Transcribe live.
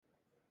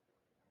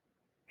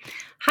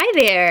Hi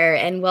there,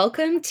 and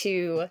welcome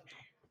to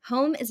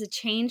Home is a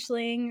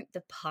Changeling,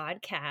 the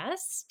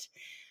podcast.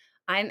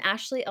 I'm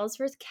Ashley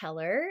Ellsworth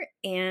Keller,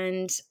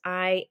 and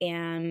I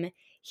am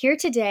here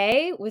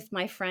today with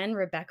my friend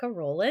Rebecca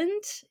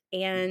Rowland.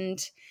 And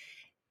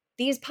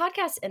these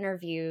podcast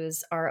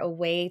interviews are a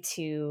way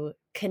to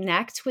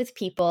connect with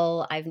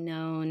people I've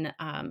known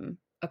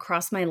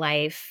across my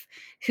life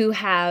who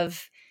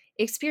have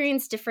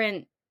experienced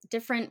different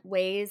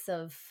ways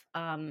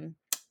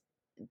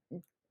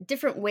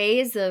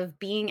of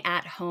being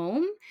at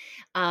home.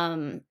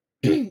 Um,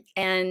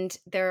 and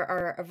there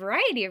are a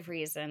variety of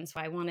reasons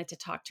why I wanted to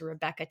talk to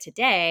Rebecca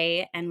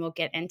today, and we'll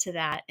get into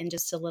that in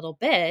just a little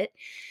bit.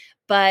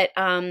 But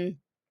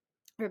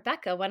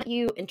Rebecca, why don't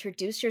you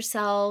introduce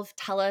yourself?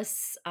 Tell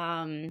us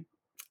a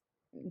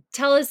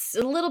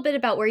little bit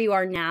about where you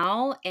are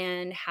now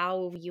and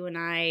how you and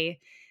I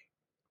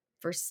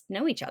first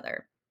know each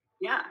other.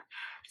 Yeah.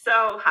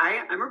 So,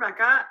 hi, I'm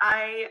Rebecca.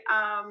 I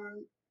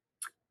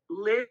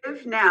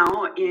live now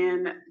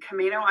in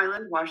Camino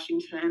Island,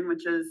 Washington,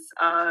 which is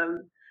a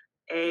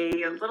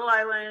little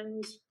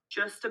island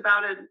just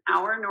about an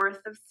hour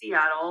north of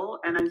Seattle.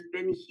 And I've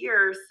been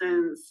here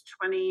since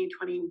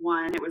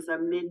 2021. It was a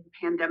mid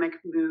pandemic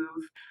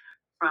move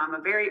from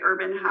a very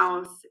urban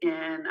house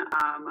in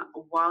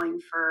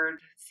Wallingford,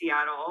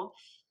 Seattle.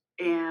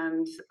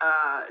 And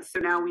so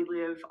now we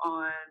live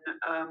on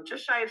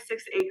just shy of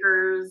 6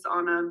 acres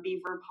on a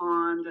beaver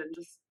pond and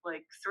just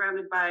like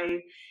surrounded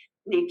by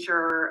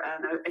nature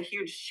and a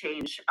huge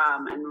change.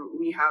 And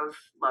we have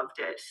loved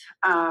it.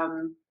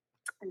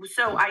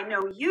 So I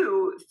know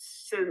you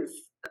since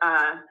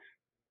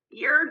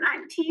year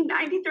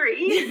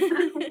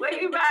 1993,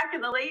 way back in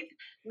the late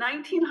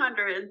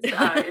 1900s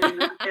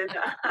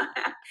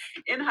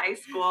in high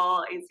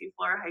school, AC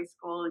Flora High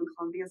School in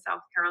Columbia,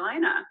 South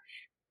Carolina.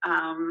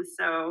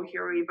 So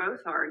here we both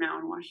are now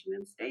in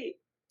Washington State.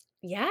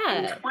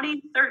 In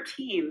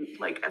 2013,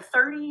 like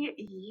 30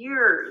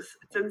 years.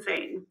 It's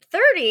insane.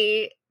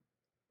 30?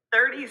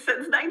 30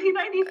 since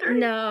 1993.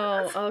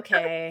 No,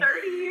 okay.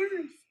 30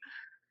 years.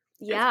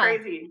 Yeah,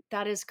 it's crazy.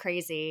 That is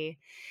crazy.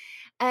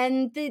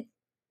 And one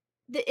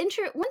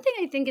thing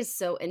I think is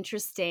so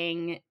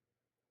interesting,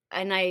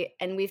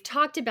 and we've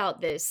talked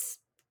about this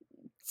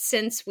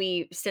since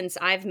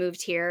I've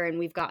moved here and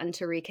we've gotten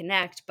to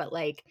reconnect, but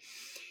like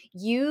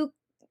you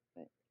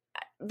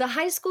the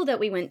high school that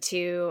we went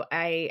to,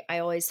 I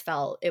always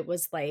felt it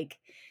was like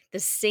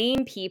the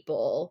same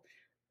people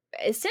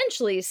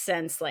essentially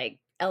since like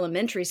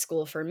elementary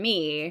school for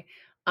me.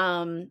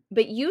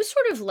 But you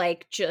sort of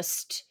like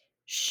just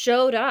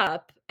showed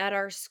up at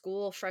our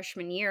school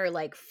freshman year,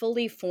 like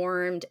fully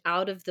formed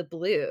out of the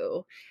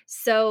blue.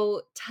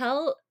 So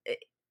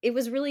it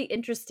was really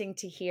interesting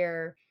to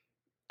hear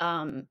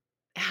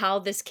how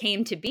this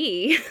came to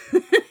be.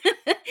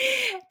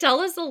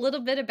 Tell us a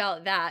little bit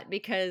about that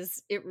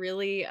because it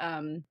really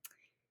I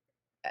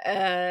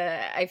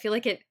feel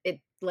like it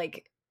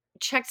like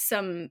checked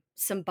some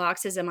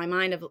boxes in my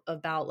mind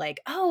about like,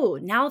 oh,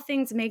 now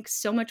things make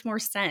so much more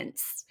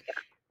sense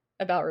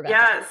about Rebecca.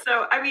 Yeah,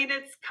 so I mean,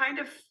 it's kind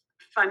of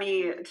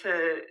funny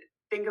to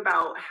think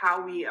about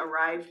how we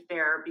arrived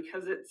there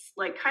because it's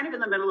like kind of in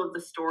the middle of the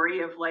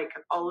story of like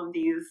all of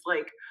these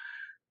like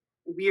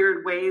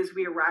weird ways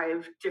we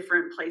arrive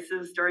different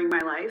places during my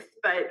life.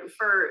 But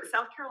for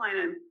South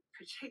Carolina in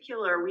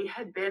particular, we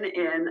had been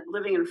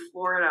living in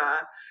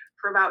Florida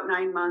for about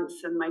 9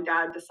 months, and my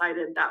dad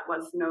decided that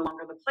was no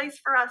longer the place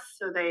for us.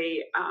 So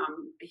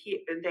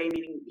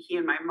meaning he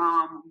and my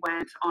mom,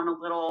 went on a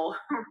little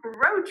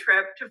road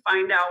trip to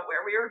find out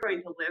where we were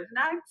going to live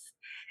next.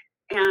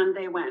 And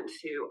they went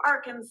to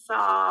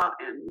Arkansas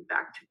and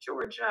back to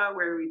Georgia,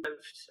 where we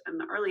lived in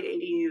the early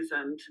 80s.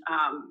 And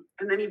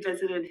then he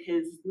visited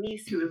his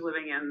niece who was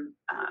living in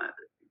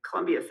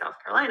Columbia, South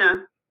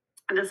Carolina,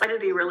 and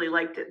decided he really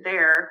liked it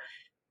there.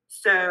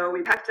 So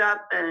we packed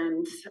up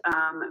and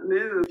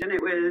moved, and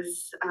it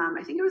was,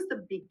 I think it was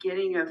the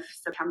beginning of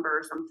September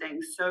or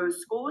something. So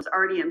school was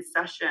already in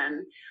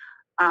session.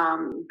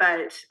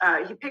 But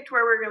he picked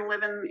where we were going to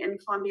live in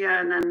Columbia.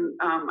 And then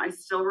I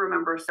still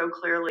remember so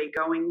clearly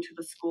going to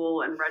the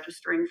school and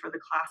registering for the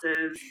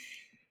classes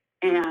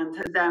and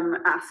them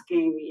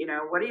asking,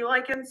 what do you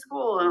like in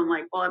school? And I'm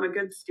like, well, I'm a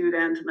good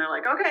student. And they're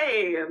like,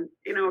 okay,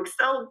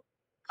 Excel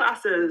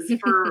classes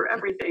for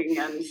everything.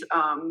 And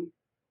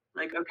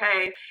like,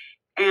 okay.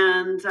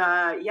 And so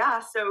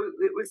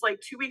it was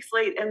like 2 weeks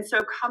late. And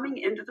so coming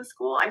into the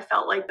school, I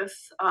felt like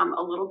this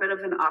a little bit of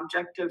an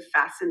object of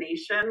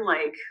fascination.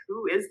 Like,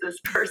 who is this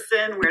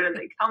person? Where did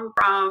they come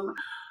from?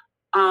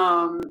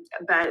 And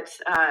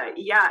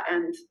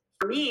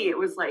for me, it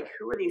was like,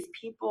 who are these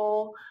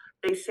people?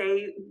 They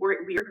say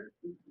weird,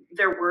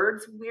 their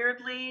words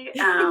weirdly.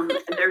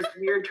 There's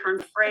weird turn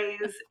of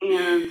phrase.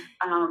 And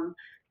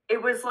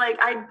it was like,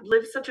 I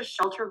lived such a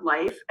sheltered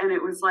life. And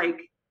it was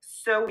like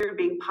so weird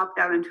being popped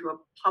out into a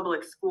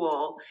public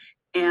school.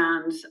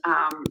 And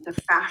the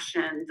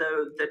fashion,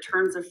 the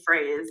turns of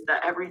phrase,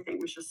 the everything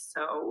was just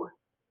so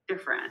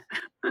different.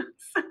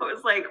 So it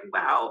was like,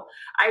 wow.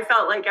 I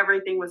felt like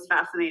everything was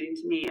fascinating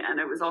to me, and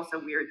it was also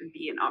weird to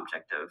be an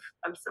object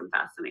of some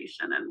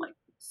fascination and like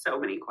so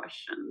many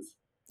questions.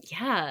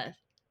 Yeah.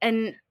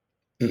 And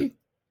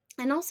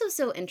and also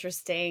so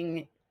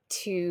interesting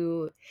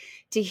to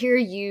hear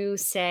you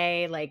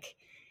say like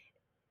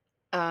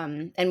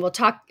and we'll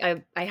talk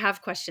I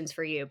have questions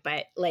for you,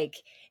 but like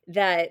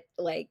that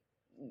like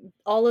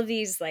all of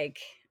these like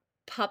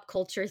pop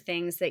culture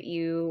things that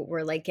you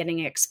were like getting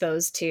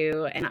exposed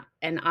to,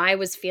 and I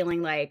was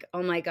feeling like,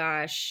 "Oh my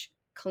gosh,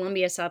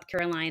 Columbia, South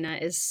Carolina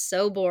is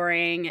so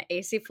boring.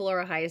 AC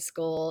Flora High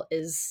School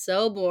is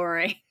so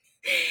boring."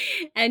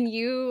 And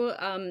you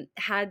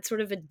had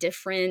sort of a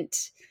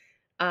different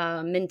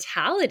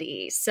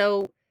mentality.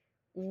 So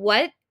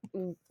what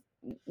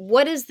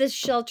what is this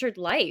sheltered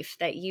life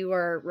that you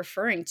are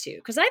referring to?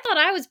 Because I thought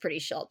I was pretty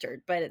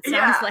sheltered, but it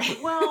sounds Yeah, like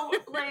well,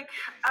 like,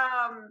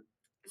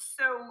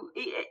 so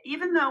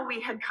even though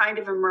we had kind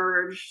of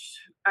emerged,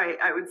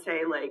 I would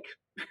say, like,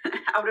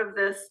 out of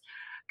this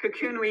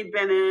cocoon we'd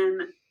been in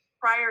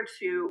prior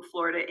to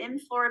Florida. In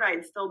Florida,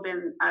 I'd still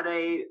been at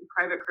a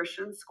private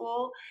Christian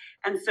school.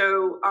 And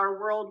so our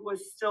world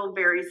was still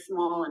very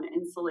small and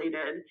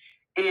insulated.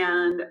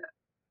 And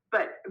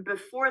but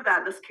before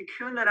that, this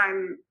cocoon that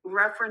I'm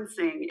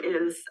referencing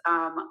is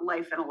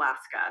life in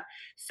Alaska.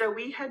 So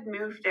we had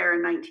moved there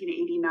in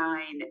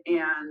 1989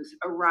 and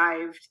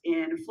arrived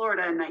in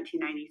Florida in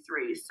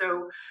 1993.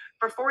 So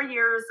for 4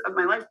 years of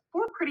my life,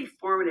 4 pretty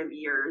formative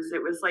years,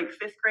 it was like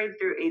fifth grade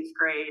through eighth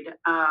grade.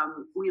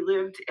 We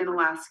lived in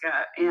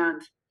Alaska,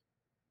 and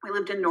we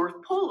lived in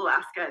North Pole,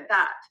 Alaska at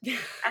that.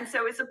 And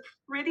so it's a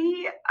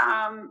pretty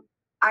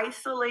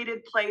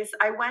isolated place.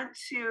 I went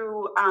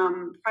to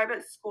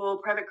private school,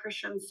 private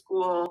Christian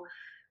school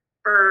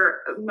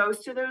for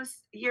most of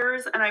those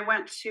years, and I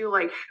went to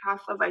like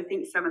half of I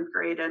think seventh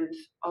grade and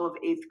all of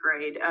eighth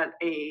grade at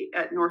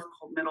North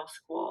Pole Middle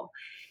School.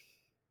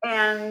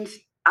 And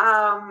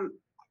um,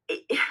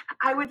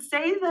 I would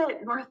say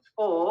that North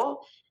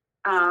Pole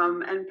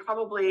and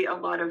probably a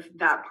lot of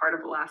that part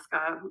of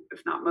Alaska,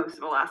 if not most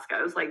of Alaska,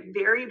 was like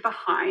very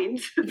behind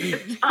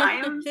the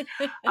times,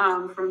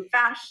 from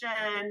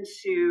fashion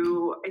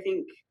to I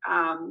think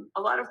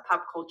a lot of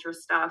pop culture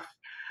stuff,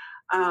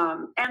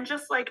 and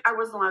just like I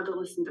wasn't allowed to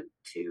listen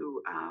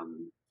to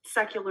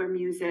secular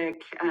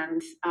music,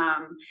 and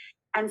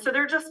so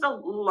there are just a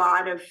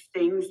lot of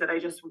things that I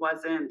just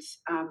wasn't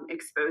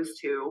exposed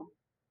to,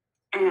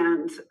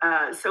 and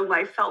so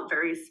life felt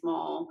very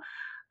small,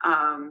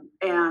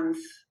 and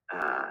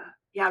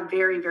yeah,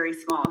 very very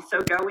small. So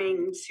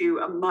going to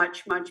a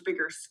much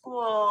bigger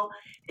school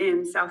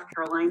in South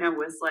Carolina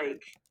was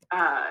like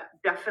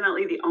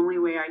definitely the only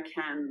way I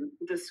can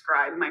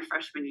describe my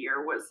freshman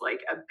year was like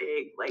a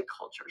big like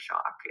culture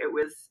shock. It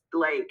was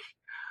like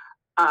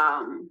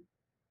um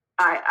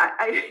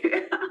I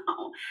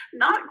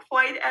not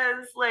quite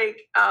as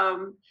like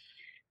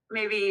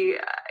maybe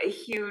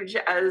huge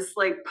as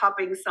like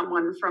popping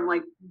someone from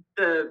like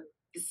the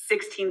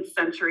 16th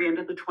century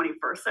into the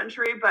 21st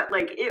century, but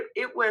like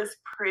it was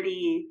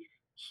pretty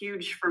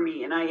huge for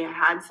me, and I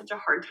had such a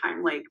hard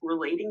time like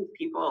relating to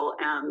people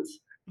and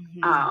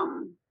Mhm.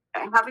 um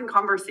having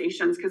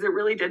conversations because it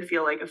really did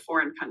feel like a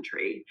foreign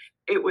country.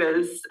 It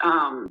was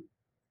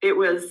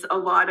a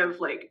lot of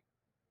like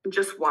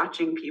just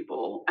watching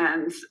people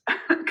and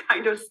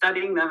kind of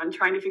studying them and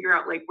trying to figure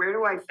out like where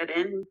do I fit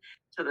in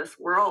to this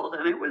world,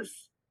 and it was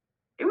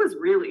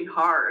really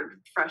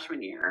hard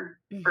freshman year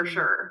for Mhm.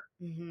 sure.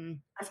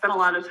 Mhm. I spent a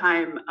lot of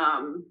time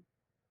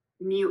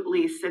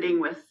mutely sitting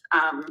with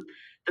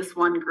this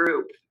one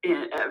group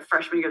in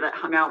freshman year that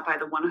hung out by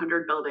the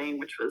 100 building,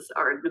 which was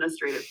our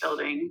administrative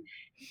building,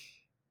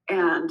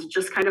 and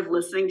just kind of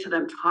listening to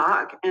them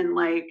talk. And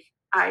like,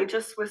 I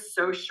just was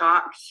so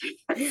shocked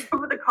at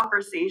some of the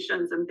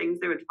conversations and things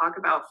they would talk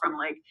about, from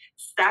like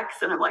sex.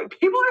 And I'm like,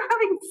 people are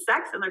having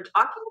sex and they're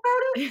talking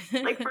about it.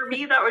 Like, for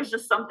me, that was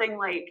just something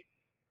like,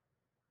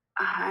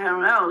 I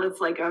don't know, that's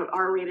like a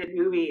R-rated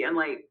movie, and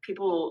like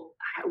people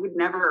would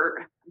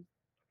never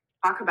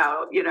talk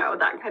about,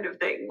 that kind of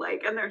thing.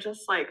 Like, and they're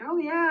just like, oh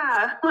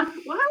yeah, like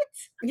what?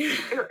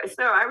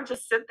 So I would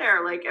just sit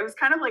there, like it was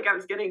kind of like I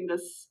was getting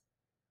this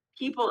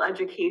people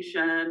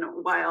education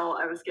while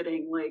I was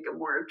getting like a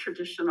more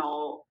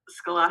traditional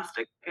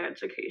scholastic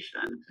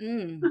education.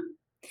 Mm.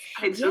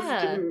 I just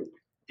Yeah.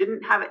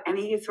 didn't have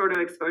any sort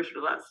of exposure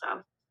to that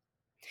stuff.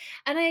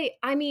 And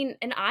I mean,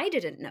 and I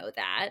didn't know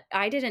that.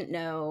 I didn't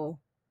know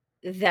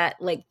that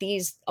like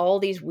these all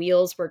these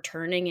wheels were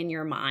turning in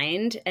your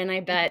mind, and I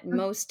bet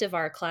most of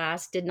our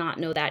class did not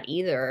know that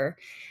either.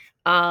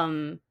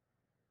 Um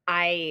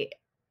I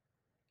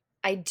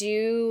I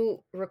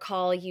do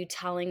recall you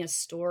telling a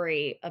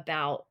story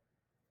about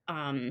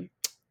um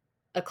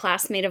a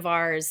classmate of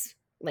ours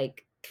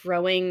like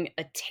throwing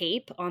a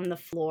tape on the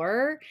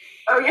floor,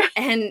 Oh yeah.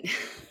 and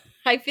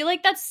I feel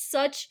like that's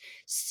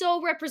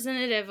so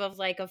representative of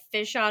like a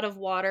fish out of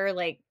water.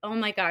 Like, oh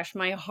my gosh,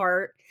 my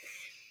heart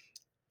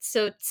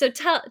So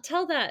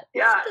tell that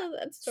Yeah. tell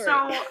that story.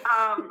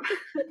 So,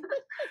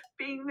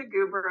 being the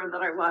goober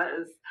that I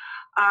was,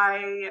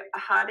 I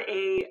had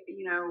a,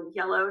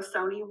 yellow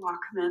Sony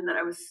Walkman that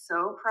I was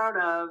so proud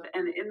of,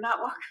 and in that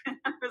Walkman,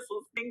 I was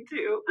listening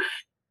to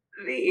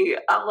the,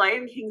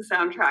 Lion King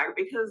soundtrack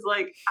because,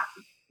 like,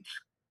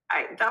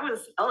 I that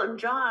was Elton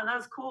John, that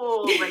was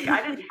cool. Like,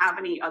 I didn't have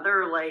any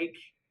other, like,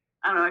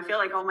 I don't know, I feel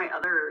like all my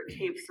other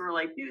tapes were,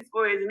 like,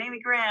 Newsboys and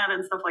Amy Grant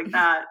and stuff like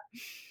that.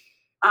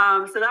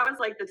 So that was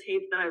like the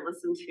tape that I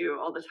listened to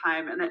all the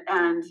time,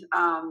 and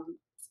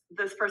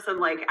this person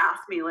like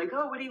asked me like,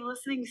 "Oh, what are you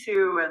listening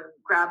to?" and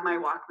grabbed my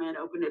Walkman,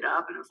 opened it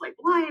up, and it was like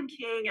Lion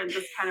King, and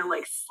just kind of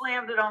like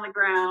slammed it on the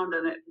ground,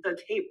 and the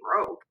tape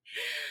broke.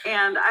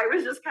 And I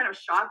was just kind of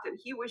shocked, and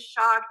he was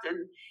shocked,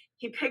 and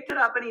he picked it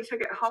up and he took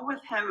it home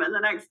with him. And the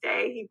next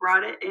day, he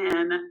brought it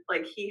in,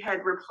 like he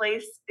had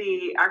replaced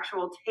the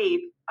actual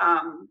tape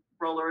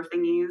roller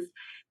thingies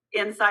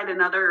inside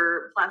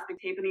another plastic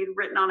tape, and he'd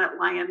written on it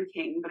Lion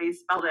King, but he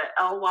spelled it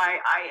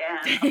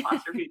Lyin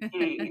apostrophe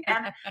King.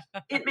 And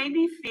it made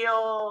me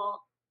feel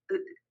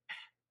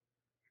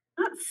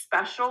not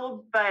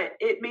special, but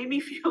it made me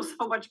feel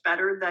so much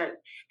better that,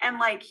 and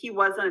like he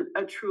wasn't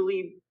a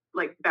truly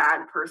like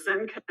bad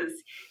person because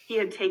he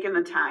had taken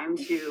the time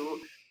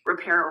to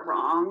repair a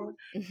wrong.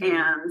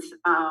 Mhm.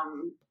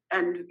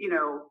 And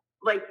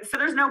like, so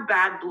there's no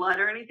bad blood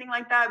or anything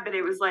like that, but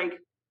it was like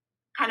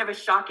kind of a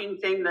shocking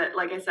thing that,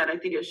 like I said, I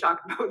think it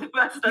shocked both of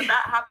us that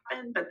that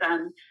happened, but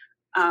then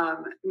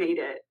made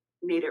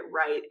it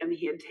right, and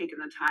he had taken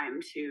the time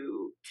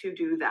to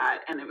do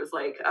that, and it was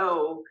like,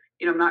 oh,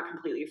 I'm not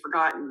completely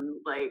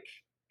forgotten. Like,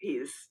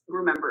 he's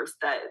remembers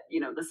that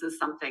this is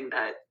something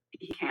that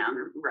he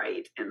can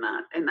write in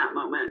that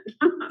moment.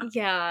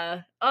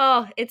 Yeah.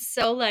 Oh, it's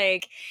so,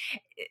 like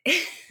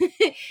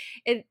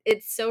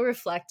it's so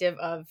reflective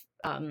of,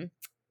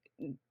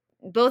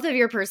 both of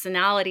your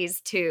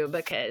personalities too,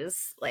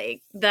 because,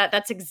 like,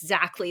 that's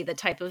exactly the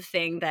type of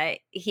thing that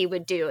he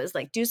would do, is,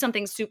 like, do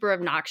something super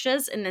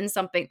obnoxious and then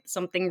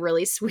something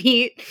really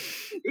sweet.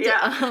 D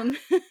Yeah.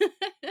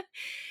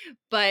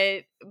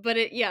 but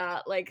it yeah,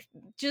 like,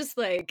 just,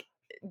 like,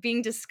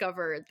 being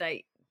discovered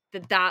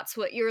that's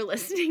what you're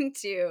listening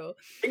to.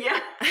 Yeah.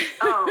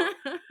 Oh,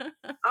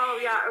 oh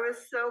yeah, I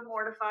was so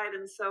mortified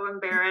and so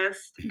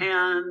embarrassed,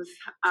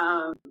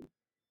 um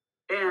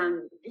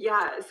and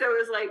yeah, so it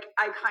was like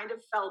I kind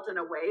of felt in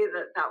a way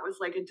that that was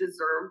like a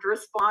deserved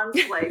response,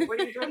 like, what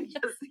are you doing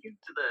listening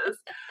to this?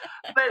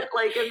 But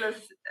like in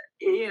this,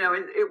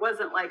 it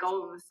wasn't like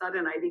all of a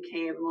sudden I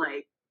became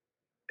like,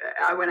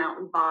 I went out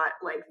and bought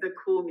like the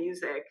cool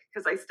music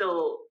because I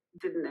still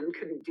didn't and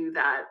couldn't do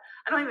that.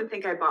 I don't even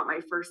think I bought my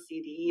first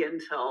CD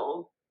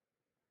until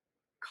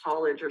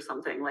college or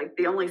something. Like,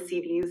 the only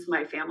CDs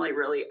my family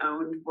really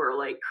owned were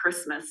like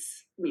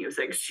Christmas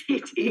music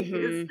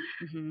CDs. Mhm,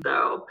 mhm.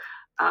 So,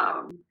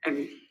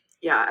 and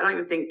yeah, I don't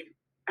even think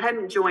I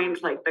hadn't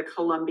joined like the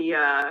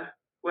Columbia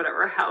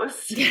whatever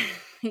house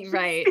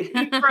Right.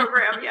 CD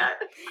program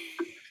yet.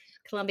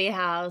 Columbia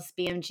House,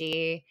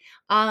 BMG.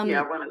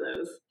 Yeah, Um, one of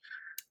those.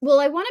 well,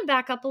 I wanna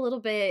back up a little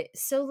bit.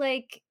 So,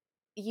 like,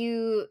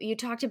 you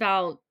talked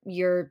about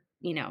you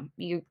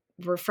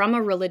were from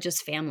a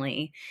religious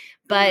family,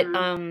 but,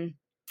 Mhm.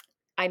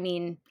 I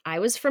mean, I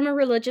was from a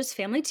religious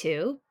family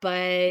too,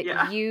 but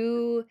Yeah.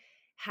 you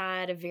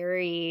had a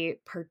very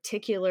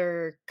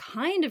particular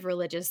kind of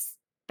religious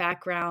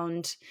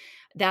background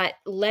that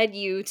led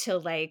you to,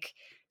 like,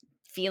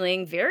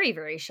 feeling very,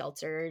 very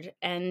sheltered.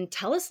 And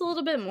tell us a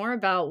little bit more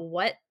about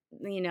what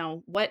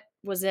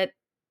was it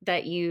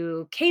that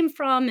you came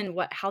from, and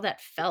how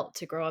that felt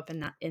to grow up in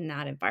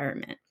that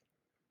environment?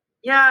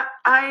 Yeah,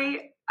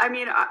 I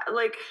mean,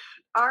 like,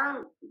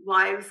 our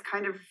lives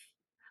kind of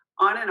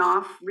on and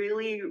off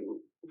really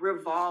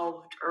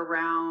revolved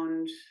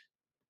around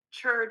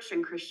church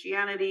and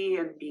Christianity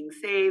and being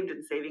saved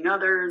and saving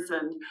others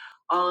and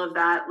all of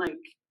that. Like,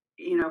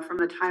 from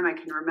the time I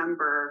can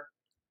remember,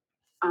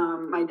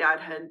 my dad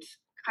had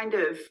kind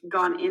of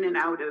gone in and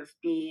out of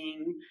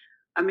being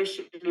a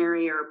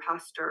missionary or a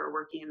pastor or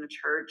working in the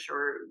church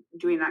or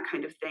doing that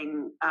kind of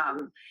thing.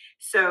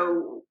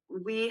 So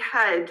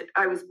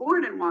I was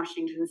born in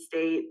Washington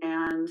State,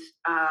 and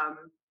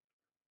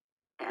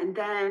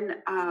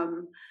then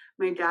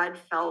my dad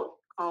felt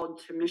called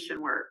to mission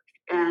work,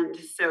 and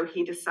so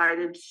he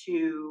decided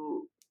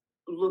to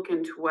look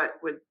into what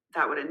would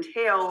that would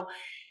entail.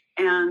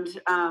 And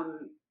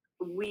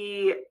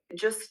we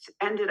just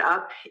ended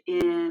up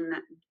in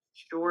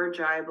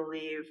Georgia, I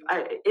believe.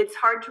 It's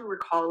hard to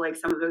recall like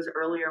some of those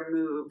earlier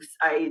moves.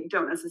 I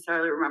don't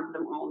necessarily remember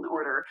them all in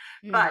order,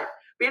 Mm, but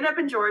we ended up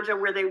in Georgia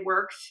where they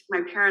worked.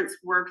 My parents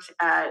worked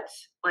at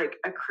like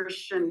a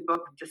Christian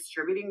book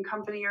distributing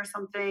company or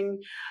something,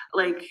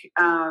 like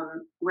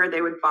where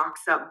they would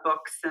box up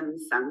books and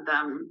send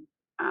them.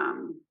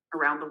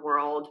 around the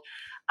world.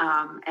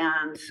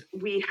 And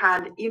we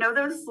had,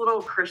 those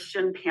little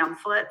Christian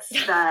pamphlets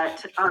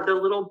that, the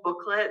little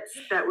booklets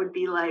that would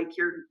be like,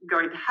 you're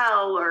going to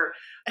hell, or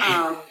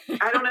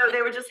I don't know,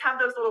 they would just have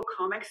those little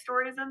comic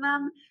stories in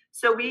them.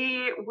 So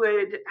we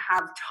would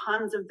have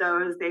tons of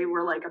those. They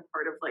were like a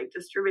part of like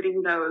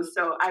distributing those.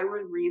 So I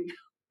would read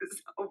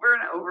those over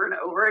and over and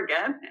over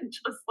again, and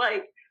just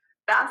like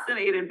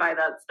fascinated by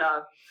that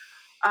stuff.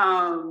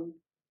 Um,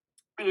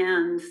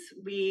 and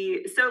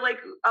so like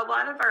a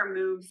lot of our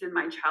moves in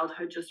my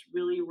childhood just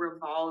really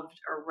revolved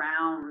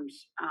around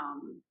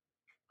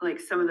like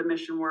some of the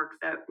mission work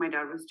that my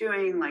dad was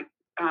doing. Like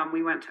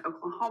we went to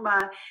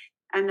Oklahoma,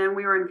 and then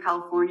we were in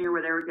California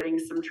where they were getting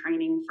some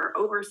training for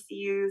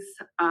overseas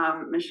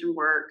mission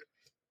work.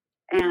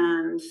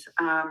 And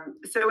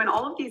so in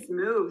all of these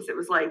moves, it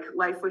was like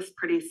life was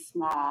pretty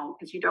small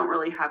because you don't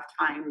really have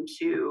time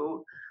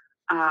to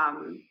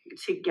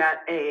get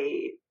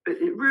a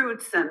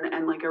roots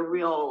and like a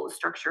real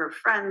structure of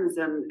friends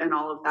and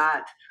all of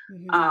that.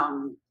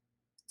 Mhm.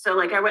 So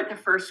like I went to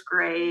first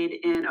grade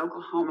in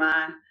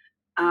Oklahoma,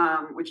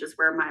 which is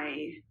where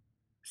my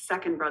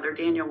second brother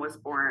Daniel was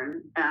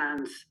born,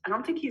 and I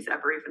don't think he's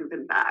ever even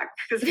been back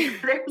because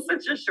there was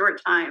such a short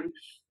time.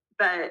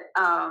 But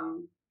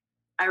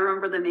I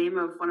remember the name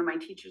of one of my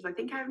teachers. I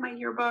think I have my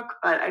yearbook,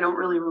 but I don't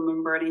really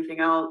remember anything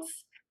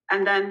else.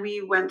 And then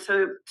we went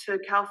to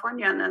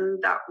California, and then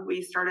that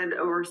we started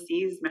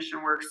overseas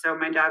mission work. So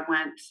my dad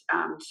went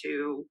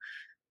to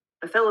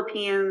the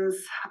Philippines,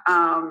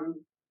 um,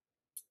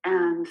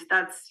 and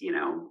that's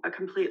a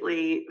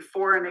completely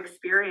foreign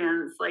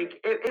experience. Like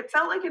it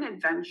felt like an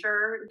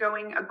adventure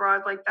going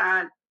abroad like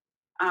that.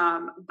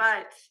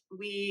 But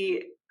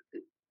we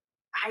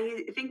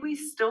I think we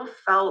still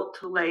felt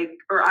like,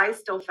 or I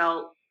still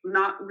felt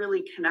not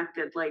really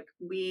connected. Like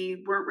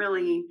we weren't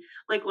really,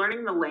 like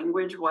learning the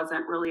language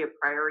wasn't really a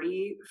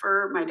priority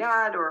for my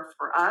dad or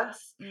for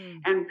us. Mm.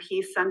 And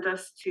he sent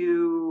us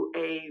to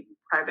a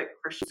private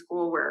Christian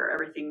school where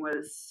everything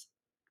was,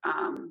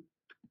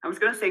 I was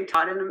going to say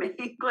taught in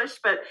English,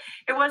 but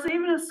it wasn't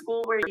even a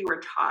school where you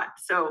were taught.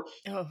 So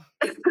Oh.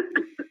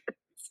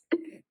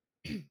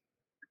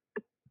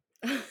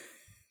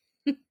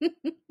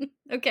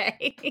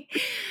 Okay.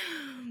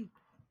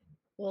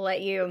 We'll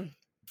let you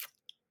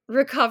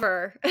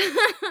recover.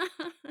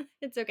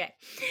 It's okay.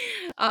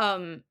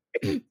 Um,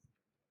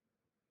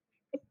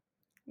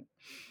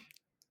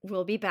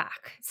 we'll be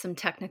back. Some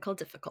technical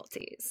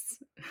difficulties.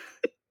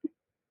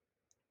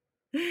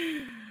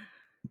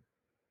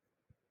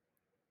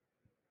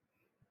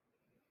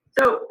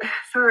 so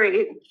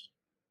sorry.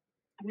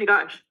 Oh my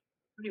gosh.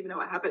 I don't even know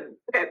what happened.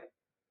 Okay.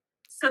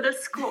 So this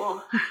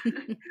school,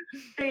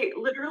 they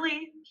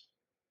literally,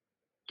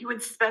 you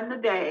would spend the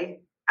day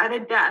at a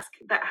desk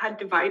that had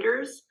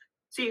dividers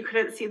so you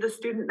couldn't see the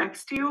student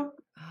next to you,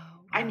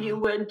 Oh, and you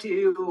wow. would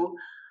do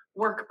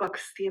workbooks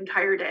the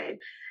entire day.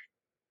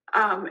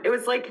 It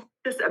was like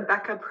this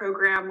Abeka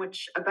program,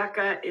 which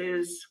Abeka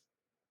is,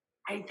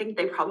 I think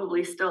they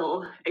probably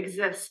still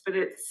exist, but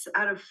it's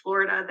out of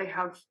Florida. They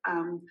have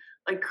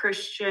like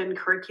Christian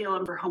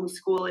curriculum for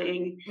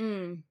homeschooling,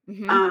 Mm,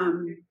 mhm.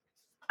 um,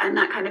 and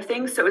that kind of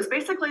thing. So it was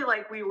basically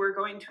like we were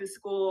going to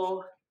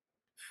school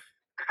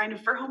kind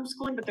of for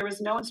homeschooling, but there was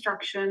no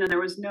instruction and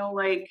there was no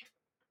like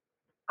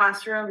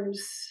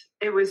classrooms.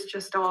 It was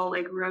just all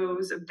like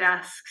rows of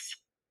desks.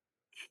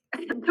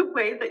 And the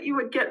way that you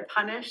would get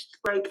punished,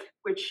 like,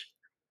 which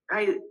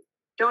I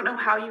don't know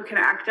how you can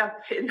act up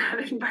in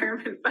that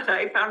environment, but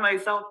I found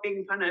myself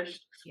being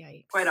punished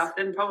quite Yikes.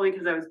 often, probably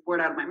because I was bored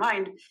out of my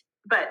mind.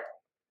 But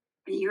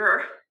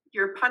your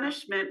your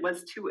punishment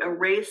was to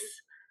erase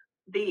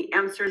the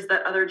answers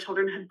that other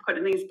children had put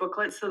in these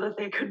booklets so that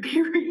they could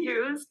be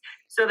reused.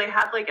 So they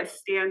had like a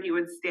stand you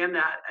would stand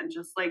at and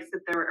just like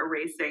sit there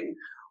erasing.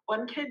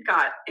 One kid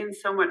got in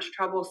so much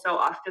trouble so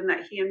often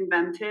that he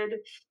invented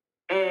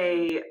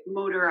a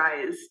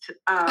motorized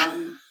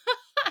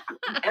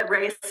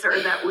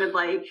eraser that would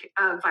like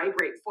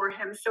vibrate for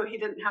him so he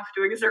didn't have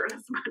to exert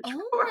as much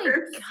Oh my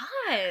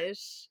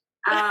force.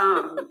 gosh.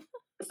 Um,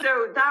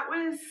 so that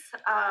was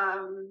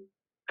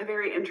a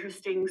very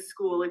interesting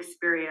school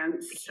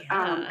experience.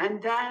 Yeah.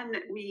 And then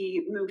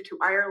we moved to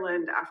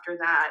Ireland after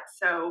that.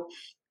 So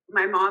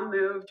my mom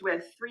moved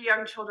with three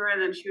young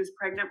children and she was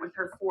pregnant with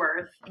her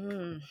fourth,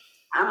 Mm.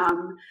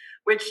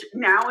 which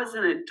now as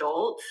an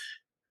adult,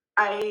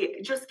 I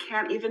just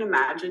can't even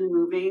imagine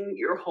moving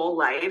your whole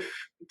life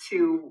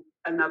to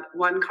another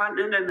one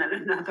continent and then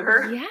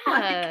another.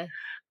 Like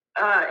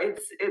Yeah.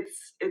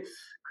 it's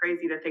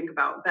crazy to think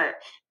about. But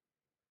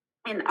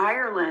in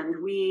Ireland,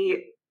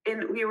 we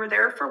were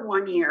there for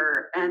 1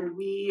 year, and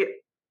we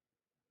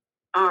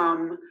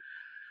um,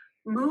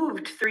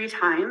 moved three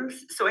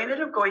times. So I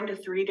ended up going to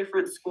three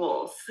different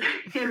schools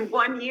in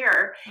 1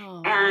 year.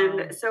 Oh, And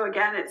wow. so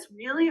again, it's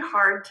really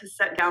hard to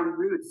set down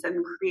roots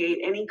and create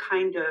any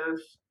kind of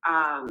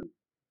um,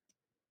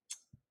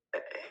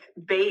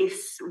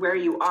 base where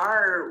you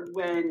are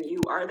when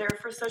you are there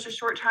for such a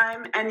short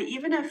time. And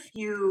even if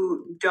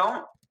you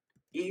don't,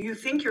 you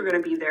think you're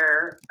going to be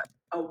there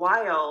a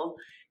while,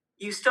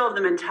 you still have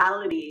the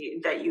mentality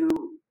that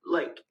you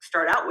like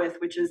start out with,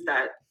 which is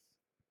that,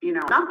 I'm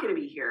not going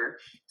to be here.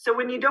 So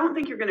when you don't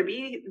think you're going to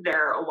be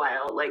there a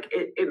while, like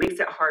it makes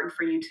it hard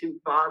for you to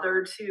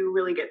bother to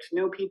really get to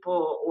know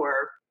people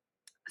or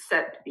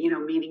set,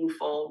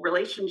 meaningful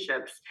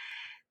relationships.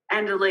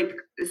 And like,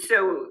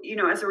 so,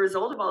 as a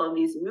result of all of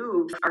these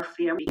moves, our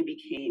family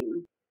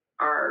became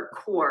our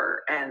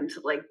core, and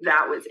like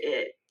that was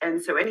it.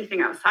 And so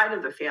anything outside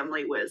of the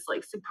family was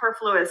like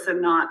superfluous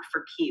and not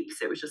for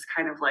keeps. It was just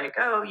kind of like,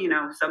 oh,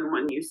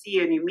 someone you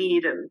see and you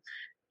meet and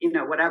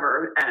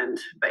whatever.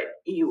 But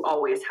you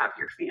always have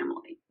your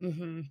family.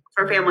 Mhm.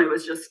 Our Mhm. family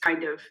was just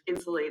kind of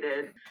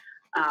insulated.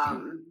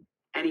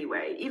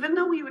 Anyway, even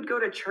though we would go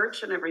to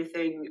church and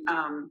everything,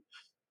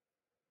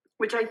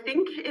 which I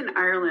think in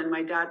Ireland,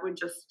 my dad would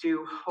just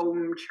do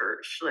home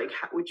church, like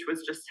which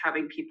was just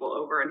having people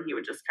over, and he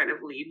would just kind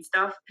of lead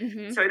stuff.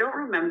 Mhm. So I don't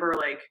remember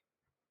like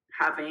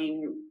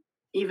having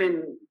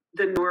even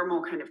the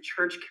normal kind of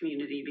church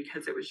community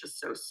because it was just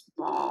so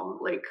small.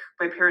 Like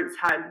my parents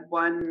had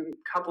one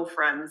couple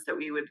friends that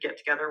we would get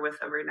together with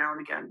every now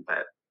and again,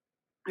 but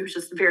it was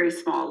just very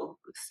small,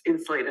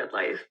 insulated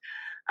life.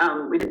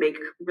 We didn't make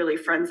really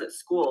friends at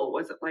school. It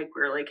wasn't like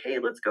we were like, hey,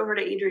 let's go over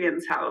to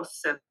Adrian's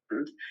house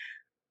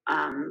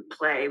and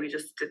play. We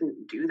just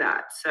didn't do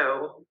that.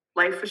 So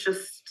life was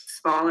just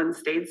small and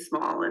stayed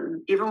small.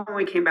 And even when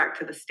we came back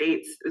to the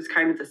States, it was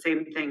kind of the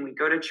same thing. We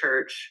go to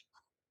church,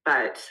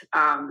 but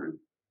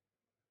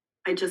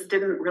it just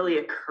didn't really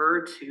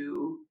occur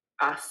to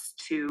us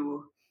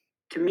to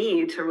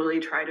me to really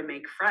try to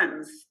make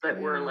friends that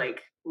were Mm.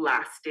 like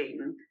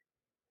lasting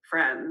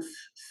friends.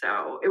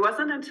 So it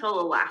wasn't until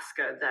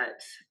Alaska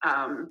that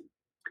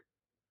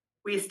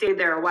we stayed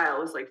there a while. It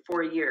was like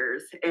 4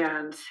 years.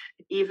 And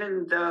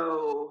even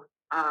though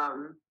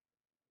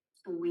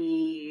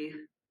we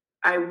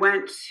I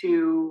went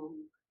to,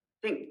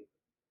 I think,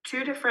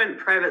 two different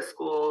private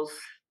schools,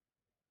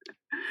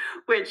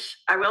 which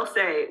I will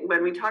say,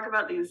 when we talk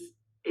about these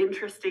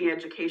interesting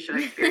education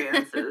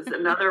experiences,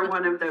 another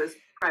one of those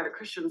private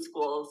Christian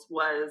schools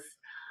was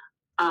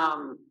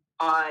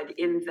odd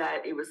in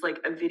that it was like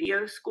a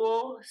video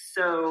school.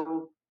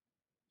 So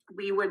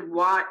we would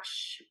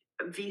watch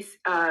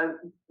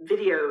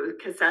video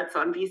cassettes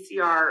on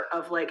VCR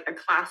of like a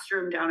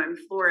classroom down in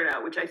Florida,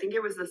 which I think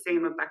it was the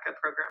same Abeka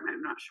program.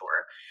 I'm not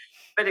sure,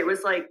 but it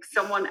was like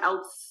someone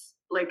else,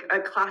 like a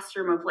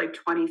classroom of like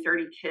 20,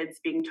 30 kids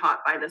being taught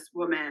by this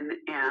woman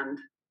and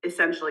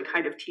essentially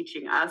kind of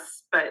teaching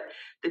us. But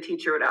the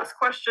teacher would ask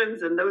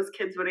questions and those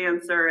kids would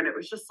answer. And it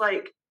was just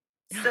like,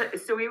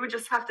 so we would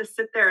just have to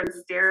sit there and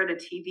stare at a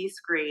TV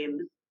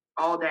screen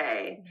all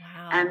day.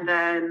 And Wow.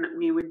 then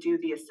we would do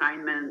the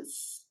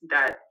assignments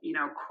that,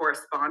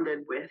 corresponded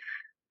with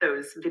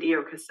those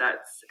video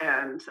cassettes.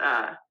 And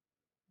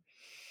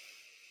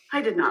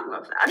I did not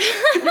love that.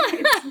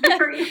 It's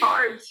very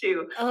hard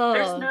to,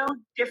 there's Oh. no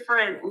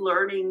different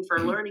learning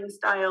for learning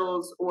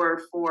styles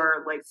or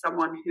for like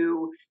someone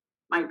who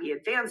might be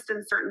advanced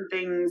in certain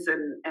things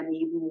and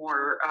need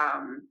more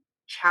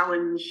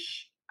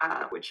challenge,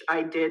 which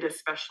I did,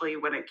 especially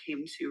when it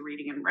came to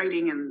reading and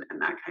writing and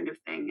that kind of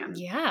thing. And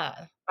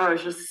Yeah. it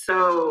was just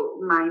so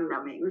mind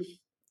numbing.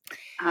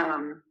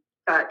 Um,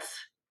 but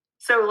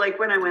so like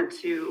when I went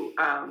to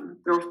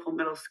North Pole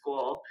Middle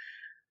School,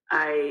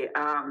 I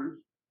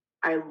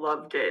I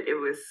loved it. It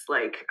was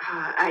like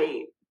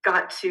I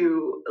got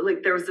to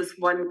like there was this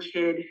one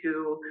kid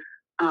who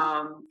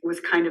was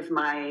kind of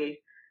my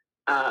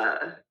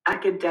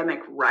academic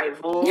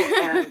rival,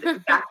 and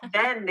back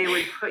then they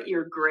would put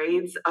your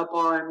grades up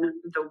on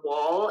the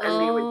wall, and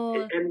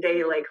Oh.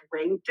 they like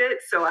ranked it.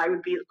 So I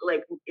would be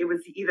like, it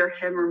was either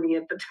him or me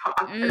at the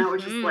top, and I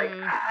was just like,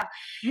 Mhm. ah.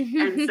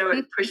 And so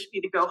it pushed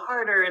me to go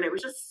harder, and it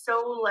was just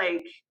so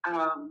like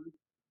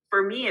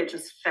for me, it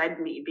just fed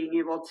me being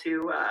able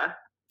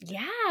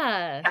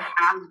Yeah. to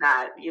have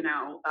that,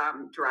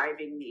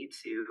 driving me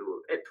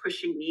to it,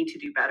 pushing me to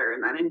do better.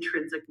 And that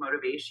intrinsic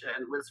motivation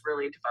was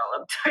really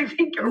developed, I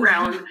think, Yeah.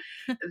 around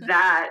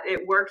that.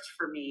 It worked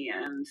for me.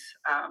 And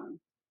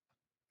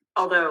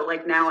although,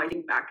 like, now I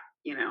think back,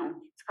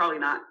 it's probably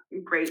not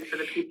great for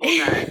the people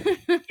that,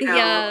 you know,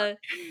 Yeah.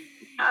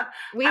 have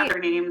We their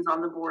names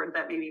on the board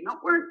that maybe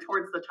not weren't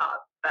towards the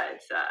top.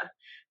 But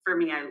for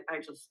me, I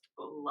just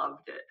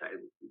loved it. I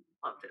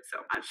loved it so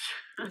much.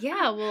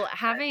 Yeah, well,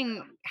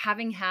 But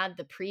having had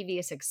the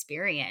previous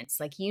experience,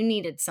 like, you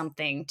needed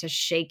something to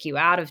shake you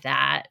out of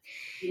that,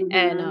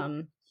 and,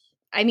 mhm.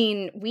 I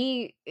mean,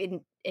 we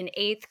in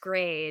 8th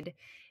grade,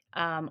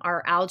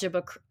 our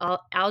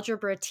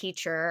algebra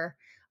teacher,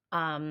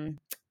 um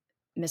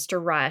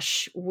Mr.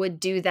 Rush would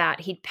do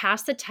that. He'd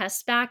pass the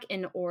test back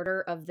in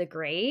order of the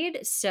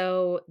grade,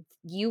 so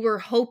you were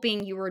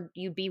hoping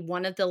you'd be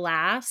one of the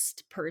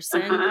last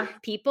Uh-huh.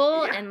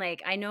 people, Yeah. and,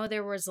 like, I know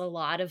there was a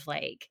lot of,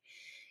 like,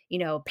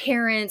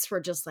 parents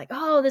were just like,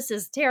 "Oh, this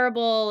is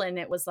terrible," and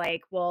it was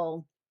like,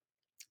 "Well,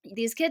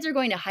 these kids are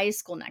going to high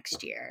school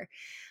next year."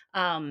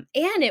 And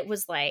it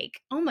was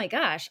like, "Oh my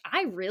gosh,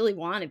 I really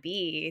wanna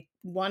be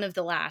one of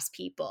the last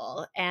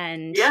people,"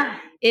 and Yeah.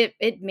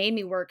 it made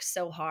me work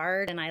so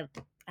hard, and I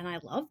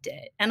loved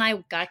it, and I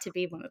got to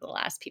be one of the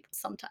last people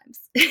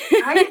sometimes.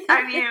 Right?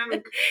 I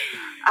mean,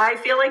 I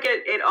feel like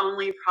it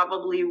only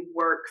probably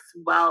works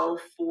well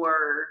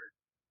for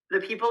the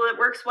people it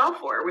works well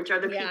for, which are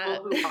the Yeah.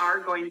 people who are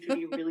going to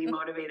be really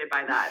motivated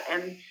by that.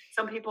 And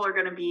some people are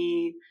gonna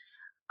be,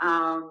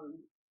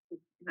 um,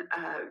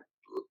 uh,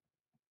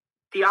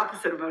 the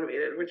opposite of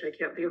motivated, which I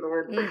can't think of the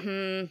word for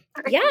Mhm.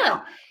 right Yeah.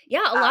 now.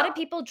 Yeah, a lot Uh, of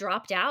people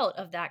dropped out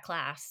of that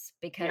class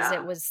because yeah,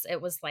 it was,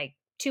 like,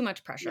 too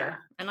much yeah, pressure,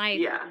 and I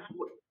yeah.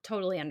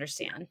 totally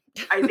understand.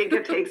 I think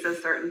it takes a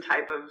certain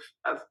type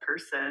of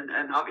person,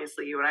 and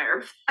obviously you and I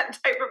are that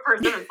type of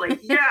person. It's like,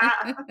 yeah,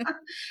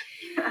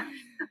 yeah,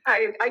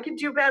 I can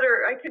do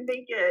better. I can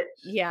make it.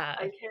 Yeah.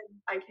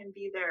 I can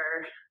be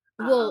there.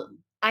 Well,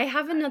 I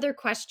have But another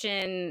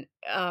question,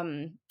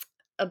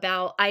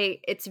 about I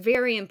it's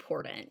very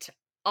important.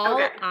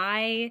 okay. All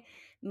I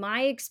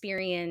My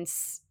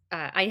experience,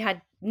 I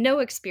had no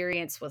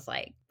experience with,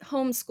 like,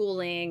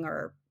 homeschooling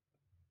or,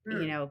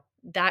 Hmm.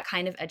 that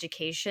kind of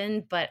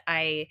education, but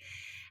I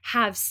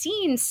have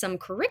seen some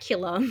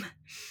curriculum,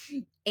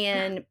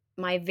 and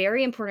my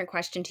very important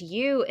question to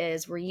you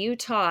is, were you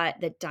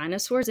taught that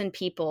dinosaurs and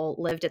people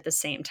lived at the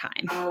same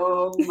time?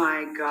 Oh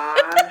my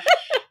gosh.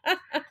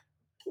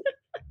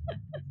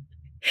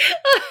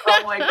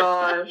 Oh my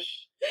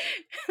gosh.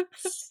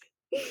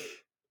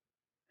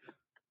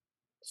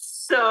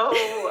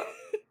 So,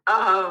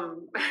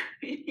 um,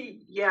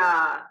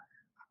 yeah,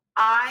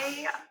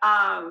 I,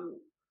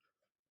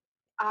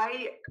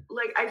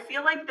 I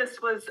feel like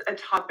this was a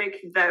topic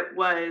that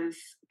was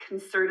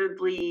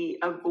concertedly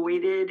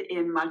avoided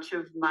in much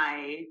of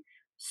my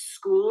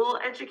school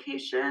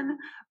education,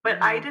 but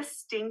I Mhm.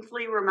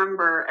 distinctly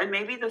remember, and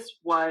maybe this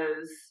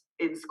was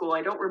in school,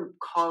 I don't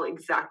recall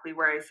exactly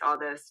where I saw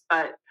this,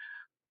 but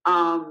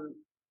um,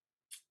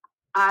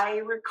 I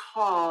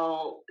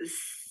recall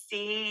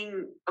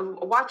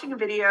watching a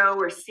video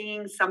or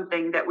seeing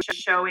something that was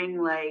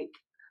showing like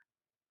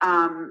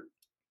um,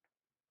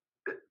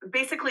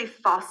 basically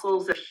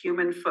fossils of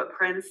human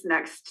footprints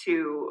next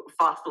to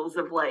fossils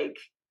of like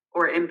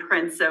or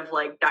imprints of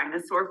like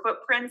dinosaur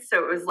footprints.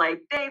 So it was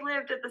like they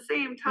lived at the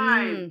same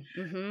time.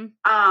 Mhm.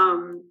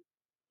 Um,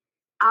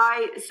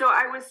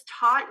 I was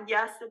taught,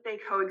 yes, that they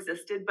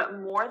coexisted, but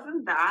more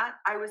than that,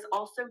 I was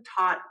also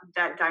taught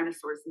that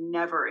dinosaurs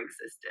never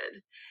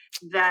existed.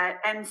 That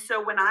and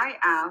so when I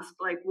asked,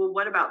 like, well,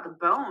 what about the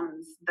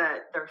bones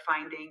that they're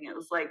finding? It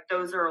was like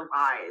those are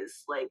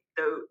lies. Like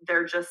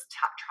they're just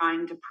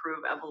trying to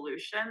prove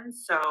evolution.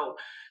 So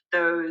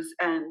those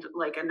and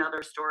like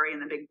another story in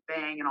the Big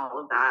Bang and all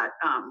of that.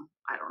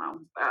 I don't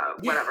know,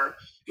 whatever.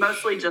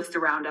 Mostly just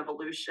around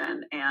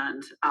evolution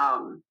and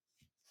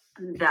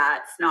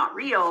that's not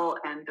real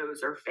and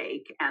those are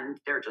fake and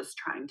they're just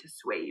trying to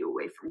sway you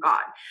away from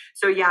God.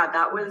 So yeah,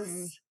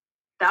 Mhm.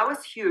 that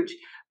was huge.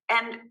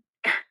 And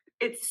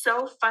it's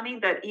so funny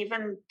that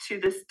even to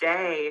this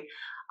day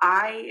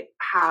I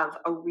have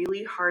a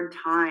really hard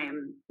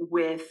time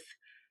with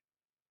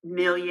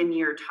million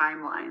year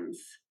timelines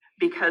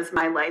because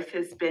my life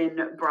has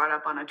been brought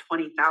up on a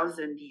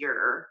 20,000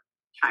 year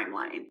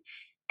timeline.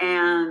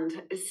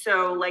 And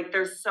so, like,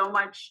 there's so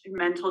much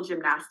mental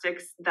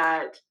gymnastics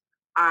that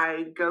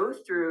I go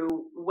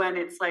through when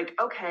it's like,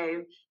 okay,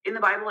 in the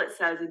Bible it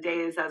says a day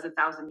is as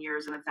 1,000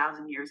 years and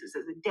 1,000 years is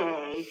as a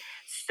day.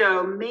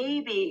 So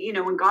maybe,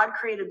 when God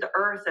created the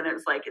earth and it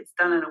was like it's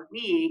done in a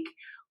week,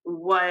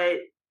 what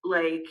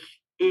like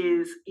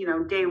is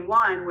day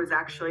one was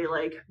actually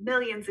like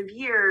millions of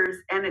years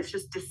and it's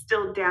just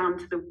distilled down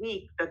to the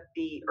week that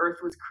the earth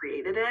was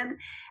created in.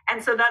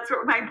 And so that's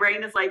what my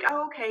brain is like,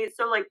 oh, okay,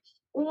 so like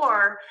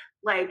or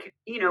like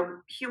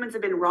humans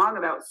have been wrong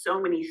about so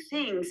many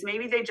things,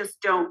 maybe they just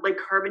don't like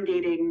carbon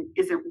dating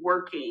isn't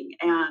working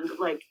and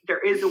like there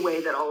is a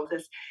way that all of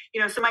this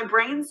so my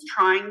brain's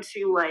trying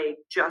to like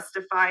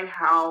justify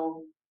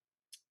how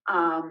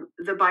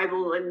the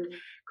Bible and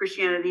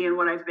Christianity and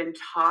what I've been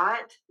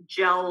taught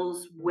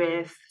gels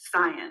with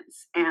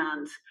science.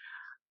 And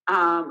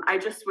I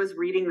just was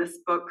reading this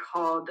book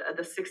called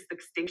The Sixth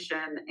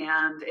Extinction,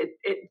 and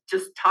it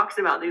just talks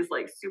about these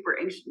like super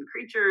ancient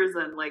creatures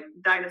and like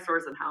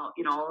dinosaurs and how,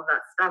 all of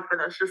that stuff.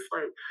 And it's just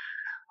like,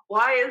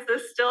 why is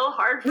this still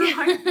hard for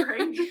my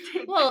brain to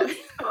take Well, this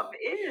stuff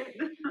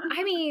in?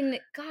 I mean,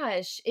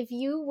 gosh, if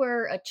you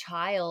were a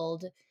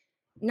child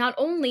not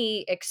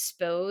only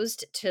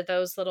exposed to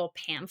those little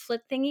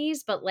pamphlet thingies,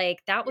 but,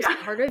 like, that was Yeah,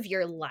 part of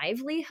your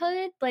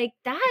livelihood, like,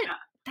 yeah,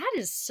 that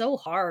is so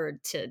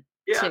hard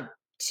yeah, to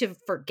to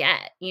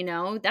forget,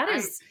 That right.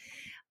 is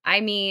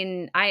I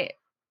mean, I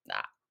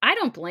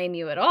don't blame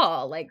you at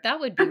all, like, that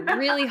would be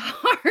really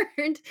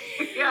hard.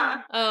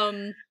 Yeah.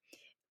 Um,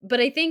 but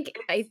I think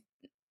It's, I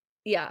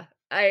yeah,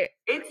 I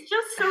it's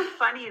just so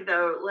funny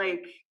though,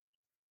 like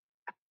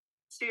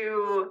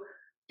to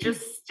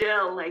just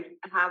still like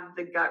have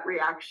the gut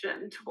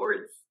reaction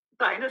towards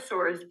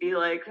dinosaurs be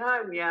like,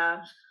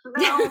 yeah,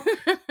 no,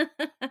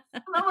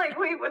 I'm like,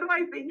 "Wait, what am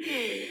I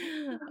thinking?"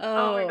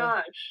 Oh my Oh,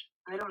 gosh.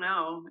 I don't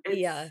know.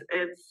 yeah.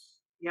 It's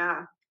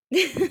yeah.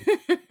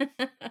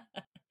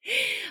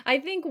 I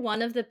think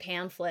one of the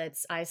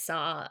pamphlets I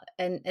saw,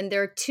 and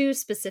there are 2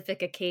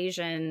 specific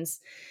occasions.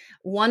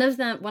 One of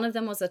them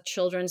was a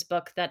children's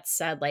book that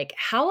said, like,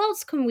 "How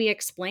else can we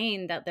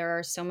explain that there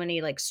are so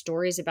many, like,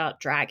 stories about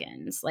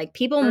dragons? Like,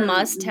 people Mm,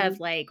 must have, mhm.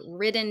 like,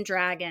 ridden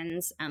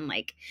dragons and,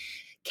 like,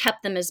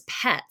 kept them as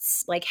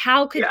pets. Like,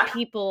 how could Yeah.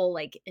 people,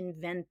 like,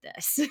 invent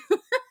this?"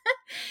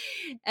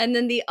 And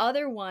then the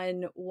other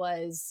one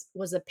was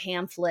a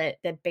pamphlet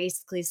that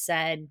basically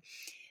said,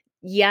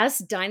 yes,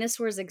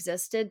 dinosaurs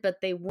existed,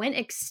 but they went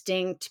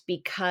extinct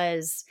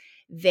because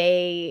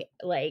they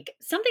like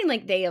something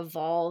like they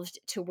evolved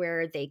to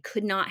where they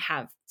could not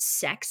have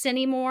sex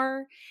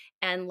anymore.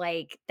 And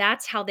like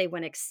that's how they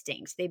went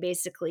extinct. They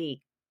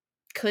basically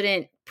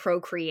couldn't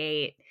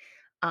procreate.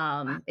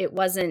 It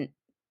wasn't,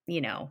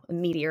 a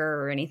meteor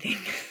or anything.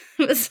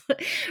 It was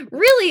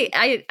really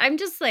I'm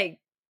just like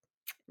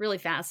really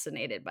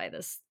fascinated by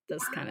this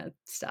kind Yeah. of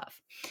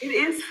stuff.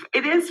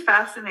 It is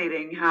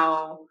fascinating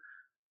how,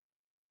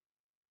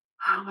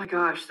 oh my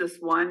gosh, this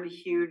one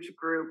huge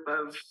group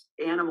of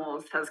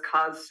animals has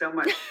caused so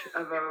much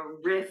of a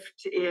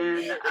rift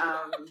in,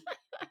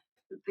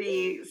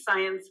 the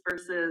science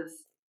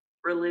versus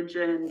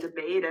religion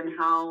debate, and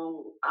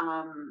how,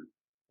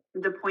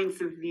 the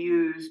points of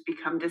views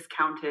become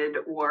discounted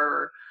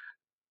or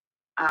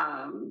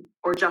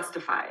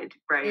justified,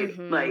 right?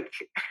 Mhm. Like,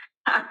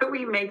 how do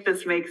we make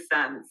this make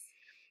sense?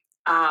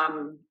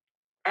 Um,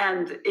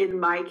 and in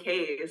my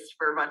case,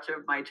 for much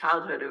of my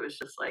childhood, it was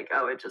just like,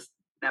 oh, it just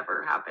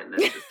never happened.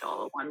 It's just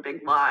all one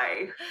big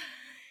lie,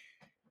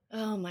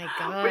 Oh my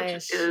which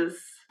gosh. is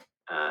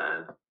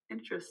uh,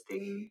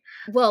 interesting.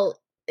 Well,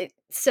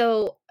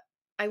 so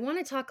I want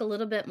to talk a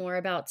little bit more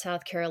about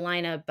South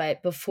Carolina,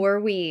 but before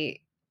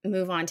we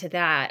move on to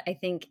that, I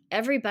think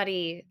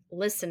everybody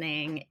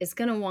listening is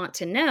going to want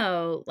to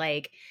know,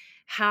 like,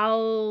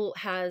 how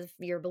have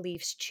your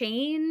beliefs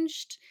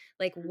changed?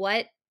 Like,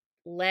 what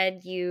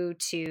led you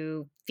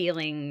to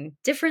feeling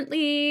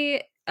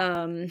differently?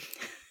 Do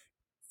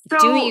So,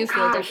 you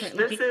feel gosh,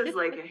 this differently? is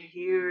like a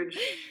huge,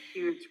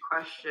 huge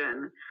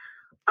question.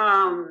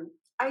 Um,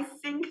 I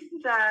think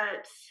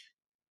that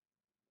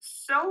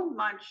so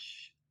much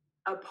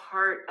a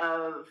part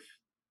of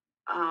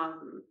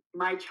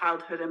my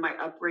childhood and my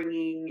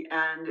upbringing,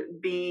 and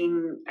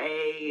being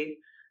a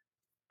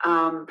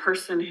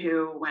person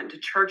who went to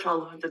church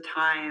all of the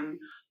time,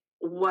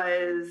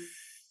 was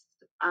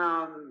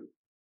um,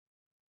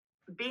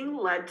 being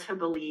led to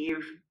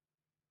believe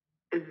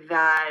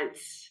that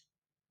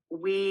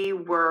we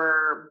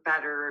were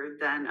better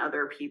than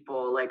other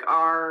people, like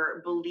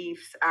our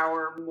beliefs,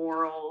 our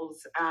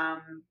morals,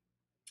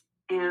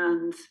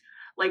 and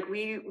like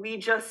we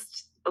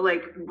just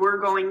like we're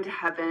going to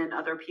heaven,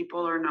 other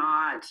people are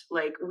not,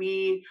 like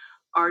we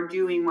are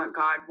doing what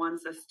God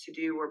wants us to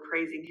do, we're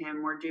praising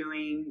him, we're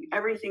doing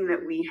everything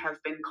that we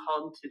have been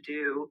called to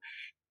do.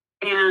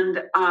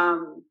 And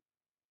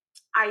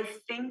I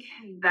think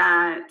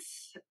that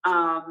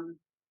um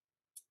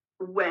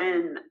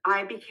when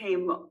I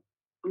became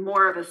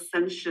more of a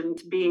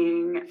sentient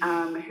being,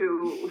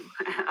 who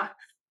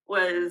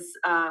was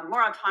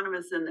more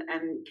autonomous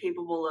and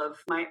capable of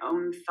my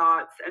own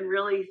thoughts, and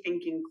really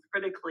thinking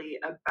critically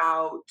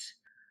about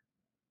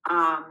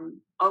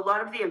a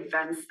lot of the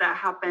events that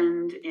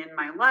happened in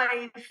my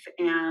life,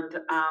 and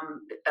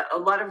a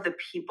lot of the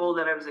people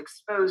that I was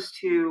exposed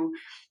to.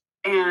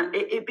 And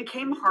it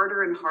became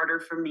harder and harder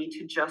for me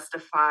to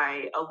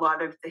justify a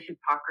lot of the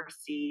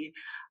hypocrisy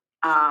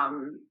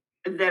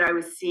that I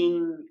was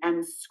seeing,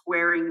 and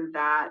squaring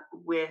that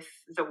with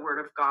the Word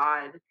of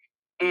God.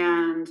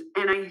 And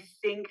I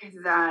think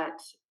that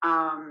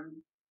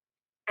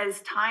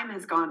as time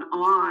has gone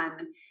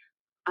on,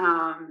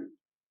 um,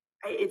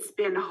 it's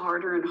been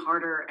harder and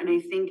harder. And I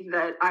think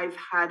that I've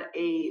had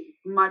a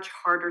much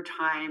harder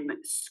time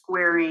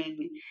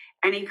squaring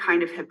any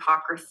kind of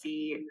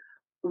hypocrisy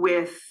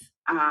with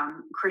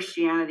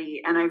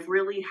Christianity. And I've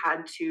really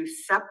had to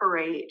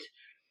separate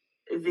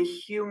the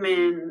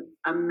human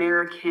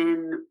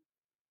American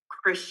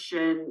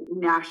Christian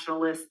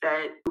nationalists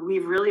that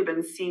we've really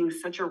been seeing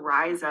such a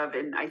rise of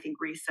in, I think,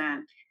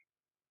 recent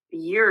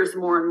years,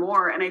 more and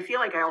more. And I feel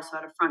like I also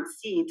had a front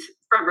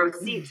row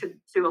seat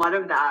to a lot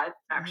of that, Mhm.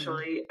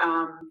 actually.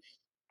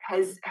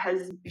 Has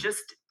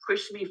just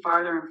pushed me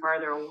farther and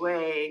farther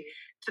away,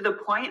 to the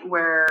point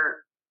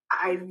where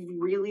I've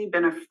really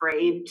been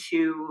afraid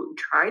to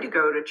try to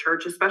go to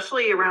church,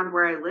 especially around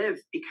where I live,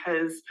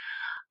 because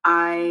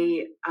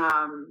I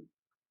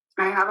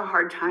I have a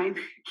hard time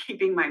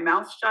keeping my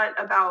mouth shut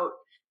about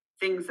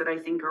things that I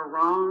think are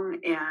wrong.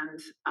 And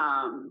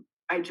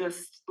I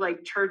just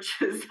like,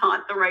 church is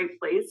not the right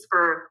place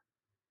for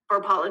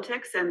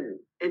politics, and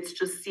it's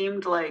just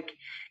seemed like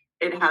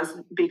it has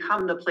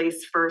become the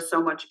place for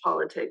so much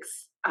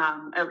politics.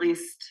 At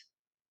least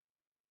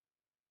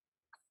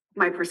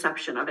my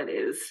perception of it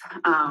is.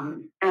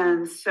 Mhm.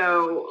 And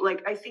so,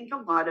 like, I think a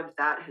lot of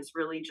that has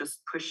really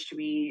just pushed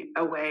me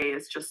away.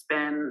 It's just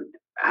been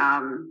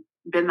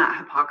that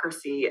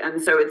hypocrisy,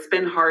 and so it's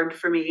been hard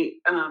for me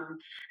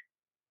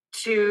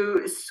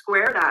to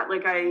square that.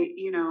 Like,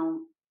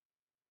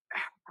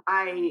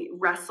 I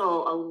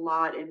wrestle a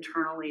lot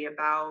internally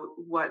about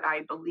what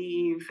I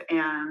believe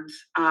and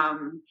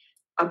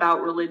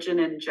about religion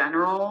in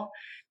general.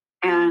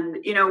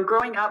 And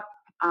growing up,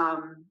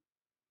 um,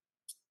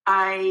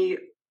 I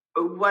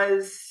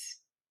was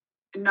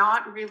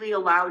not really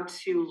allowed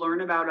to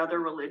learn about other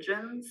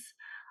religions.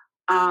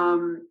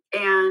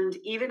 And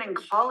even in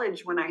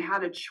college, when I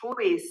had a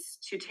choice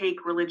to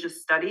take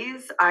religious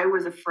studies, I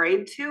was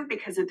afraid to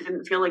because it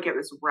didn't feel like it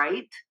was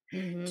right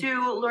Mhm.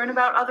 to learn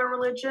about other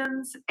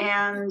religions.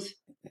 And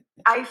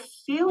I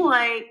feel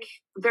like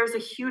there's a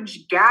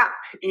huge gap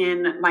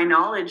in my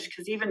knowledge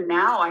because even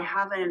now I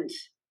haven't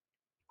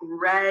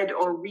read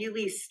or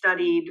really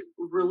studied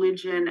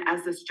religion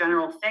as this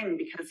general thing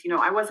because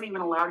I wasn't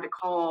even allowed to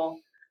call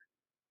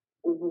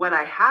what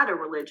I had a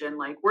religion.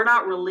 Like, we're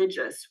not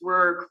religious,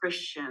 we're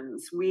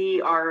Christians. We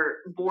are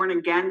born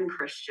again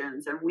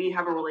Christians and we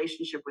have a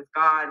relationship with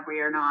God. We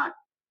are not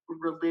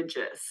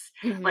religious.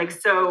 Like,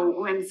 Mhm. so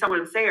when someone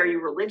would say, "Are you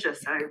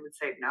religious?" I would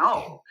say,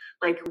 "No."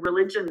 Like,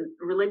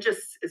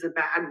 religious is a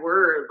bad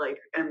word. Like,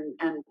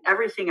 and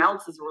everything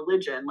else is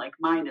religion. Like,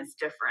 mine is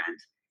different.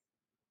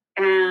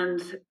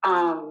 And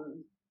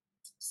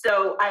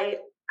so I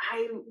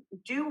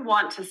do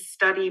want to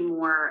study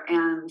more,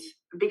 and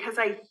because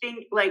I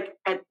think, like,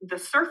 at the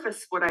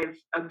surface what I've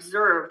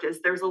observed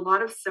is there's a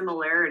lot of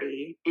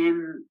similarity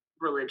in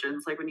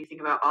religions, like when you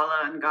think about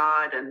Allah and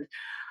God and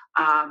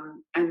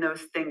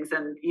those things,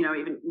 and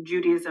even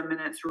Judaism in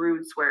its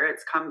roots, where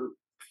it's come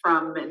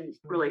from in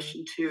Right.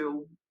 relation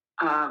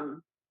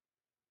um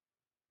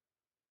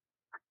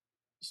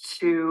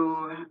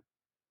to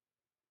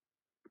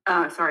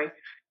sorry,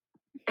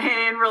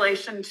 in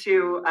relation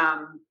to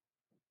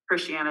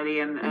Christianity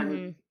and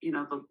Mhm.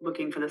 the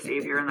looking for the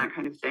savior and that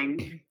kind of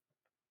thing.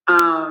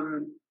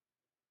 Um,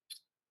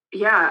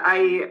 yeah,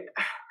 I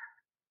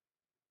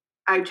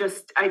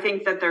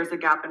think that there's a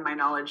gap in my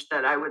knowledge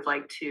that I would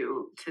like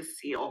to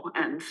seal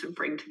and to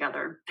bring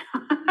together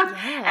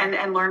Yeah.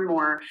 and learn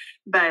more.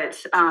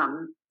 But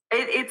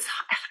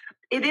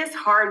it is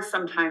hard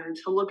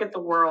sometimes to look at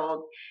the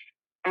world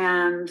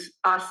and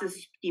us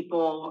as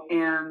people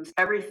and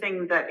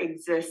everything that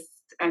exists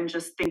and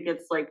just think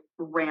it's like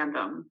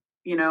random,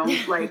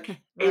 like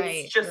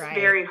it's Right, just right.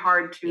 very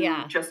hard to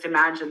Yeah. just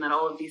imagine that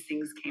all of these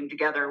things came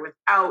together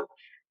without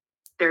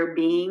there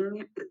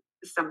being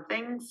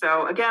something.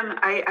 So again,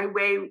 I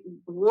weigh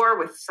war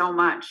with so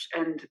much,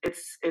 and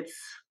it's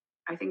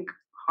I think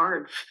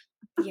hard.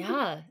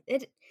 Yeah.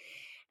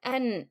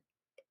 And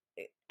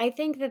I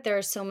think that there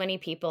are so many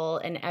people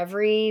in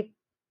every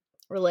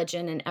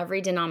religion and every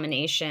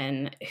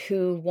denomination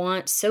who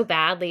want so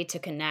badly to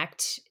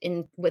connect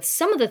in with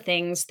some of the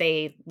things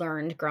they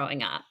learned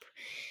growing up,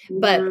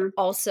 but Mhm.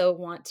 also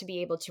want to be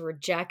able to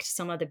reject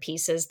some of the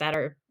pieces that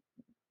are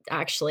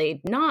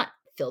actually not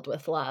filled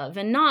with love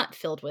and not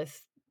filled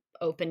with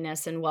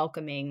openness and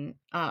welcoming.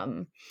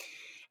 And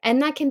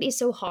that can be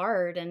so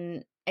hard.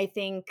 And I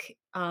think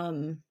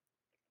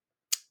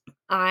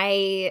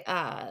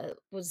I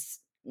was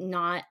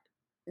not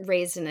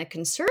raised in a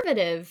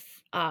conservative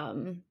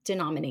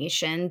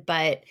denomination,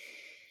 but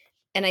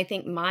and I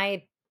think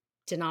my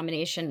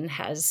denomination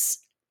has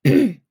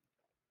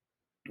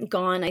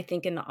gone, I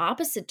think, in the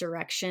opposite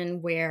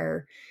direction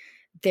where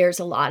there's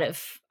a lot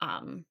of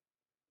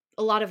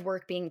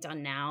work being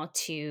done now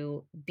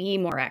to be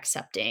more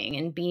accepting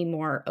and be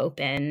more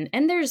open.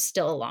 And there's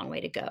still a long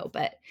way to go,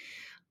 but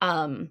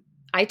um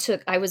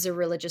I was a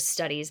religious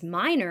studies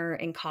minor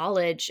in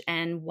college,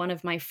 and one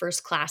of my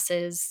first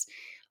classes,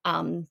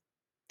 um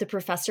the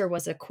professor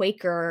was a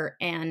Quaker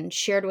and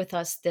shared with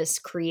us this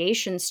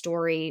creation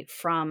story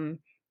from,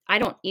 I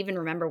don't even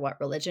remember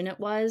what religion it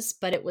was,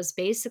 but it was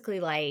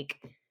basically like,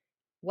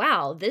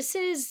 wow, this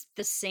is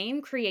the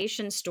same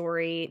creation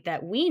story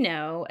that we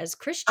know as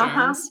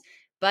Uh-huh. Christians,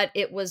 but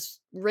it was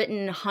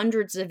written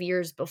hundreds of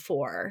years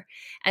before.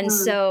 And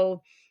Mm.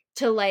 so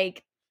to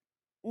like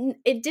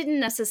it didn't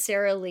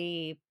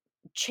necessarily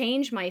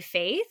change my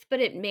faith, but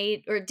it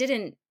made, or it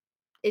didn't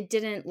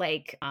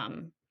like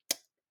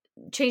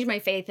change my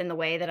faith in the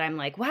way that I'm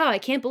like, wow, I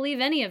can't believe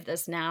any of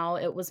this now.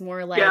 It was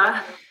more like,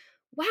 Yeah.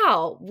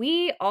 wow,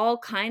 we all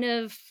kind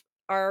of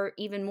are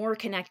even more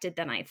connected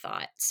than I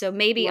thought. So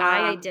maybe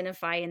I Yeah.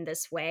 identify in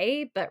this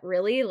way, but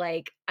really,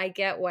 like, I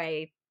get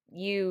why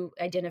you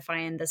identify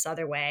in this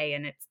other way,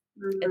 and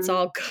it's Mhm.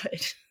 all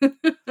good.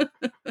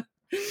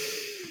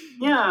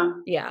 Yeah.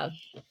 Yeah.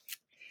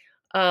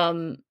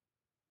 Um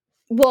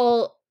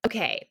well,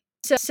 okay.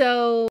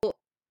 So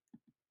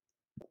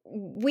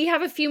we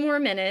have a few more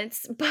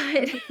minutes,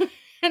 but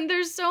and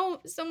there's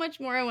so much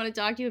more I want to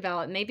talk to you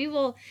about. Maybe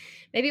we'll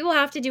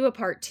have to do a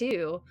part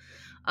 2.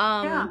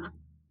 Um Yeah.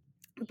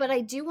 but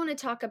I do want to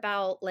talk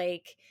about,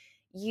 like,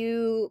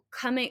 you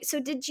coming, so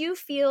did you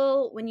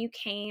feel when you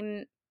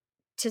came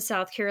to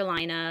South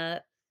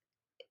Carolina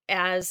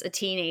as a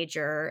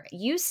teenager.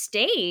 You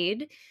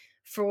stayed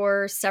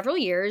for several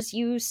years.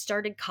 You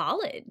started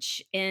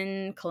college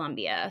in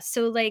Columbia.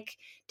 So, like,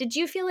 did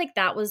you feel like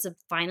that was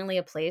finally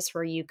a place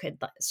where you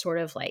could sort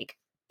of like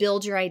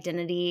build your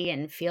identity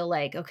and feel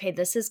like, okay,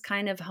 this is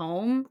kind of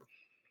home?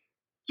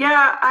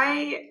 Yeah,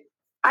 I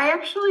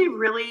actually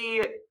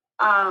really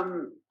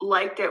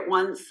liked it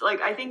once.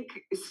 Like I think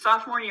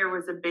sophomore year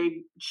was a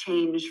big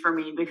change for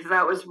me because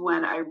that was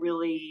when I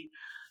really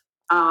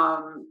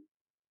um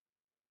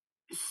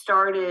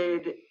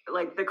started,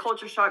 like, the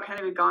culture shock kind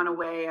of had gone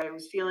away. I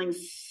was feeling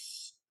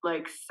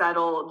like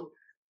settled.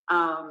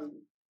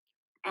 Um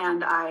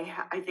and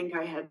I think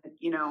I had,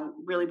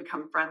 really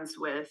become friends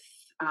with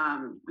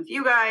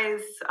you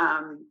guys,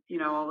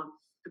 all of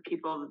the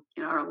people,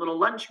 our little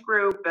lunch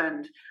group.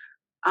 And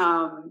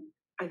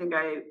I think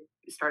I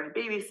started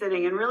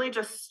babysitting and really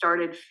just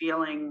started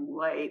feeling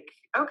like,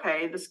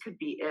 okay, this could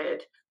be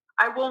it.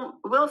 I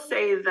will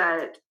say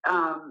that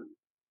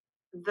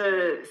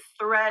the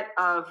threat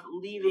of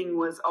leaving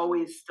was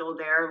always still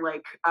there.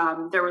 Like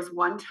there was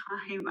one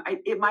time,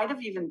 it might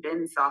have even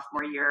been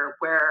sophomore year,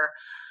 where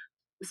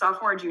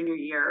sophomore junior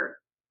year,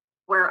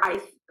 where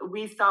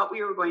we thought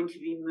we were going to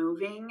be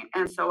moving,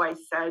 and so I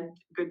said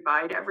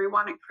goodbye to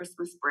everyone at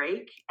Christmas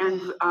break,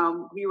 and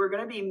Oh. we were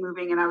going to be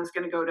moving, and I was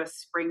going to go to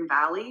Spring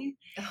Valley,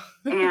 Oh.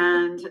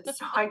 and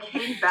so I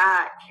came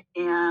back,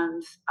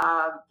 and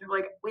they're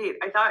like, "Wait,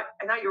 I thought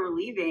you were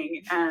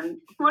leaving." And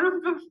one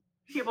of the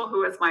people who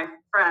was my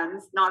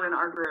friends, not in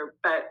our group,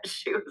 but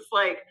she was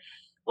like,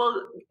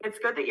 "Well, it's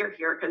good that you're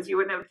here because you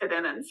wouldn't have fit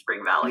in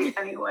Spring Valley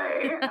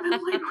anyway." And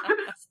I'm like, "What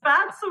is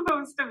that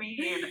supposed to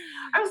mean?"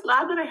 I was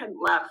glad that I hadn't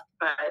left,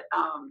 but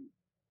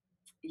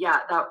yeah,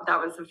 that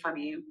was a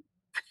funny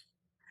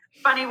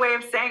way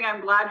of saying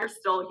I'm glad you're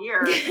still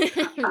here.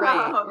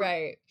 Right, Um,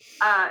 right.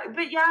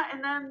 but yeah,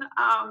 and then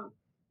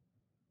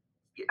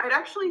I'd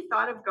actually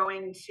thought of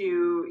going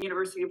to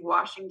University of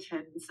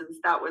Washington since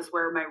that was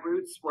where my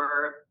roots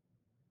were,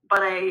 but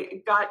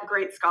I got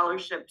great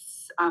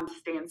scholarships to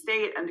stay in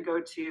state and to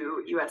go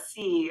to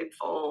USC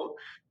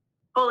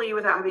fully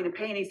without having to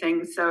pay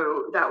anything.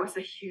 So that was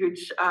a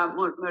huge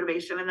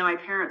motivation. And then my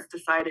parents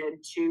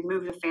decided to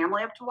move the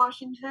family up to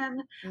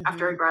Washington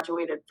after I Mhm.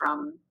 graduated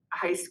from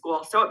high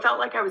school. So it felt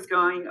like I was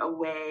going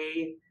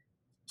away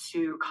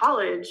to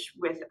college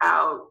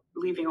without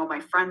leaving all my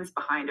friends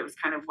behind. It was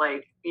kind of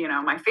like,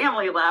 my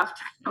family left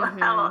Mhm.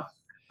 while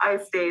I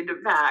stayed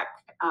back.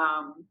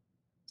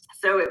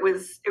 So it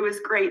was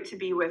great to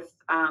be with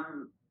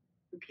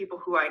people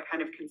who I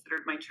kind of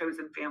considered my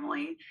chosen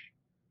family,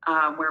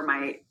 where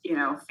my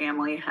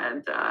family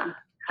had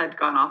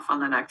gone off on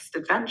the next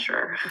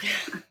adventure.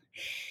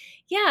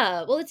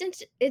 Yeah, well,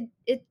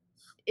 it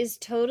is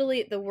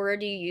totally the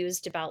word you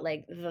used about,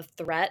 like, the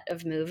threat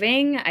of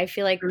moving. I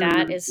feel like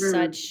Mm,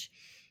 mm,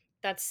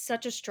 that's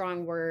such a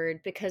strong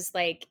word because,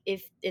 like,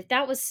 if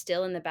that was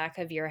still in the back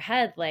of your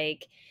head,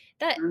 like,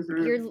 that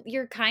hmm.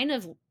 you're kind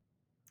of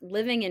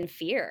living in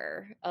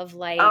fear of, Oh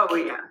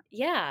like, yeah,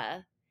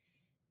 yeah,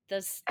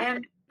 this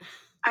and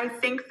I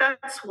think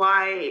that's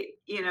why,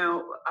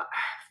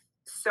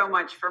 so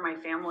much for my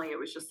family. It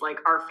was just like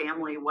our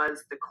family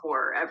was the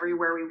core.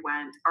 Everywhere we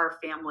went, our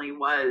family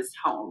was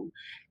home.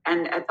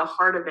 And at the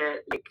heart of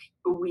it, like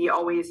we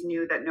always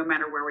knew that no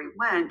matter where we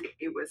went,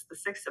 it was the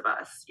six of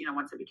us,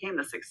 once it became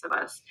the six of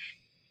us.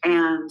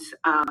 And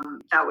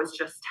that was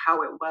just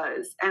how it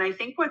was. And I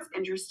think what's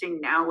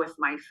interesting now with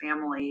my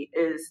family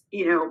is,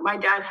 my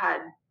dad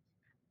had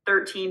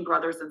 13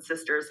 brothers and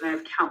sisters, and I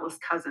have countless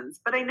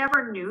cousins, but I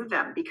never knew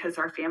them because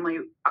our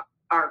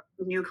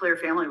nuclear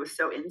family was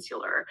so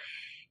insular.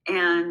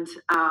 And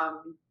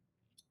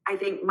I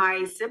think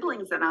my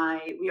siblings and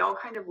we all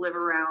kind of live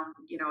around,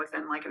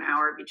 within like an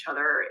hour of each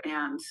other.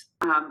 And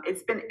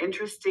it's been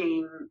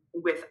interesting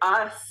with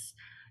us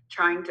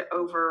trying to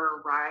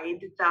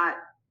override that,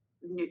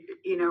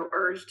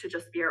 urge to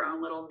just be our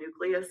own little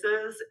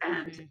nucleuses,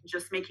 and Mhm.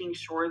 just making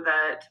sure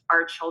that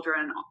our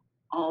children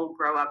all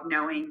grow up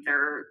knowing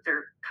their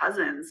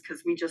cousins,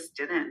 because we just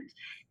didn't.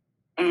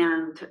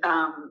 And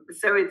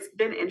so it's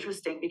been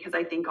interesting because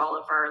I think all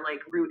of our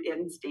like root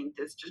instinct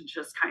is to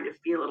just kind of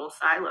be little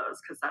silos,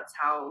 because that's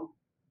how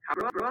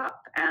we grew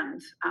up.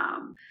 And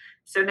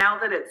so now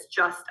that it's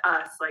just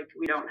us, like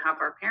we don't have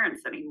our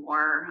parents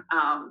anymore,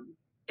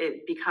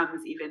 it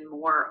becomes even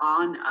more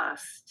on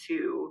us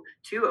to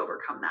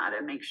overcome that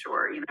and make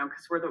sure,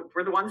 because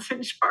we're the ones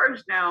in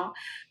charge now.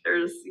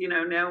 There's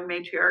no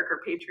matriarch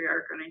or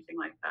patriarch or anything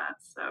like that.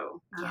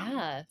 So Yeah.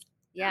 yeah.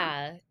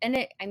 Yeah,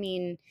 and I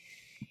mean,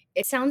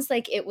 it sounds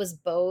like it was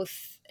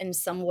both in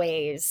some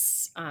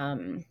ways,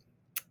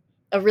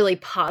 a really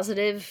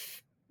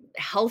positive,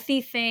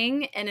 healthy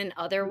thing, and in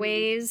other Mhm.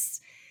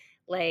 ways,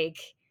 like,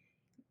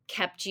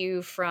 kept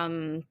you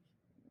from,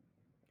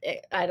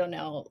 I don't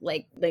know,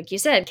 like you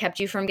said, kept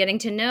you from getting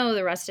to know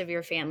the rest of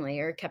your family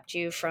or kept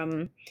you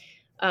from,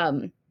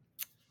 um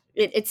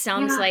it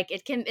sounds Yeah. like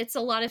it's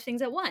a lot of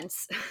things at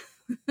once.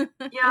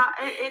 Yeah,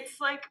 it's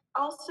like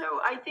also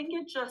I think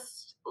it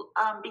just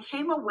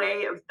became a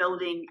way of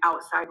building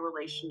outside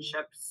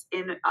relationships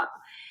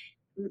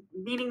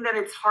meaning that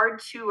it's hard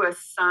to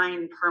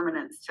assign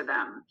permanence to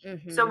them.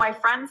 So Mhm. my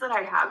friends that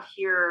I have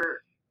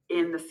here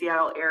in the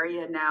Seattle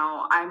area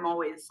now, I'm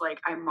always like,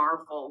 I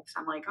marvel because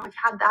I'm like, oh, I've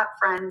had that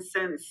friend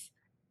since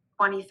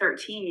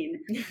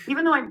 2013.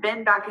 Even though I've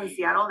been back in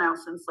Seattle now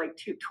since like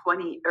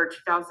 2020 or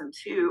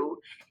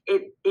 2002,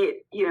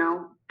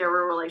 there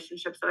were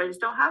relationships that I just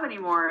don't have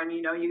anymore. And,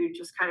 you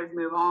just kind of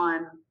move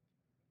on,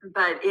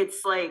 but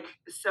it's like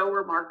so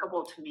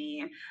remarkable to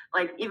me,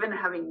 like even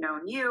having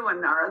known you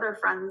and our other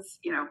friends,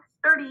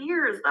 30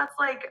 years, that's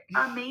like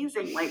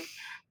amazing. Like,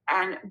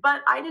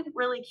 but I didn't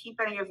really keep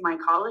any of my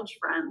college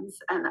friends,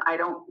 and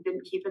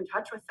didn't keep in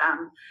touch with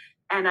them,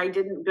 and I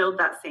didn't build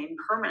that same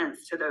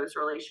permanence to those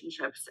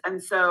relationships.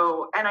 And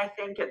I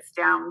think it's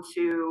down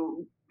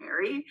to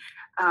Mary,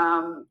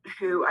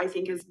 who I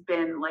think has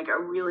been like a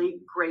really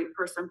great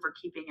person for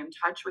keeping in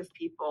touch with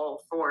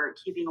people, for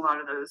keeping a lot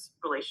of those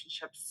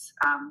relationships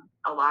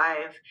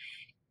alive.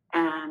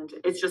 And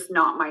it's just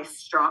not my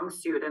strong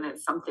suit, and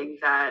it's something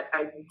that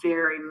I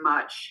very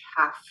much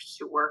have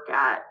to work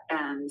at.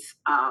 And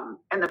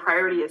the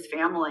priority is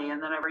family,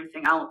 and then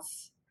everything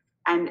else.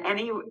 And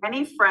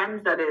any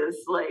friend that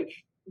is like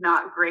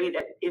not great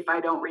if I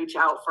don't reach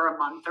out for a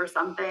month or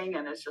something,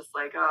 and it's just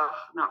like, oh,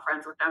 I'm not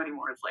friends with them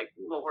anymore. It's like,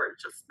 well, we're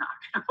just not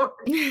gonna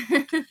work.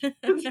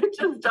 It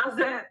just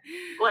doesn't.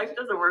 Life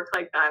doesn't work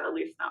like that, at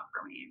least not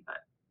for me. But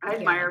I Yeah.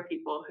 admire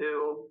people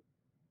who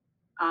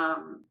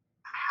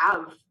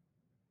have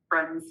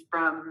friends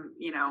from,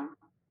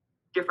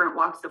 different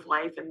walks of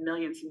life and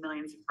millions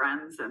of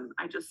friends. And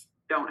I just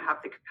don't have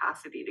the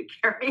capacity to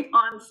carry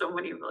on so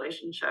many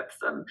relationships.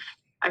 And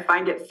I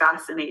find it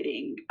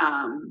fascinating,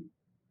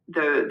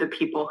 the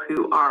people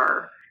who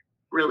are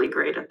really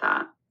great at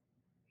that.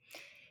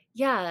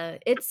 Yeah,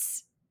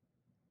 it's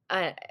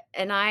uh,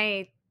 and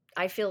I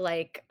feel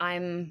like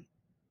I'm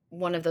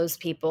one of those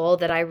people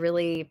that I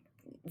really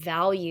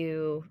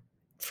value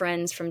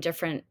friends from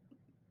different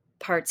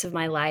parts of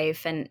my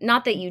life, and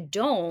not that you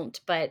don't,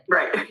 but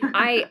Right.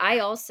 I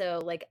also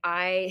like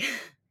I'm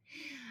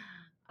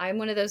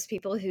one of those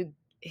people who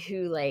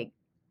like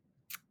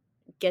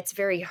gets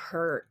very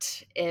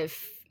hurt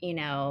if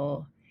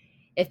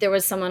there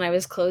was someone I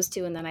was close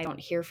to and then I don't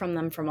hear from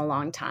them from a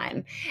long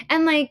time.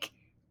 And like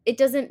it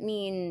doesn't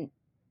mean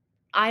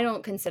I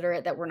don't consider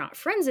it that we're not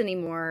friends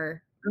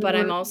anymore, but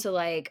I'm Mhm. also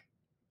like,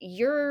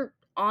 you're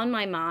on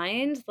my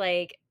mind.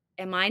 Like,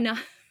 am I not?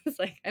 It's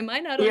like, am I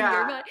not on your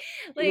Yeah. mind?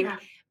 Like, Yeah.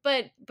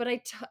 but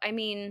I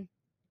mean,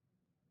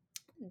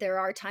 there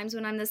are times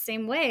when I'm the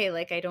same way.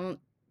 Like, I don't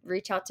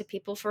reach out to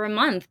people for a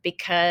month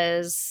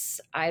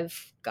because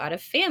I've got a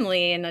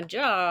family and a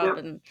job, Yep.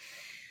 and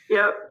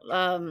Yep.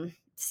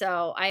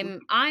 so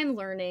I'm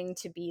learning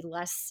to be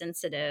less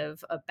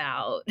sensitive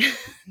about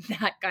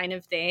that kind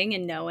of thing,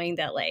 and knowing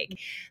that like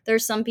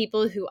there's some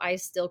people who I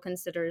still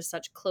consider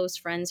such close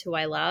friends who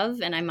I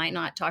love, and I might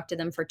not talk to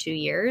them for 2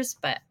 years,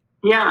 but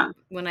Yeah.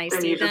 when I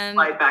Then see you just them,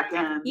 slide back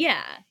in.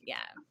 yeah,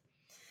 yeah.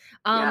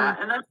 Yeah. Um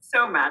And that's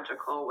so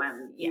magical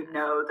when yeah. you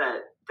know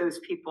that those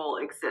people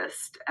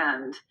exist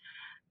and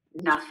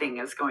nothing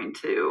is going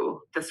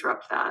to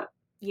disrupt that.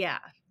 Yeah.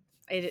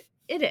 It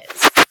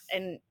is.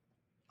 And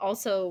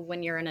also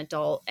when you're an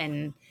adult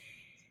and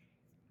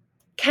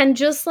can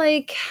just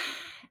like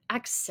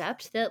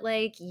accept that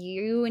like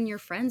you and your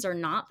friends are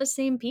not the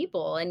same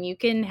people, and you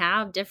can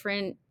have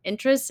different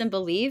interests and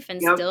belief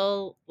and Yep.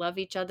 still love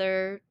each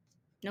other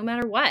no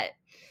matter what.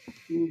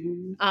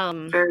 Mhm.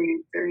 um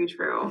Very, very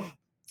true.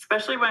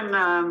 Especially when,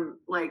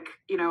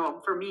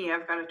 for me,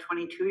 I've got a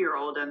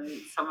 22-year-old, and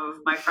some of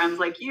my friends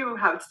like you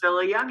have still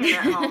a youngin'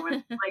 at home,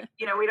 and like,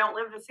 we don't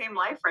live the same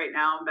life right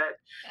now, but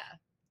yeah.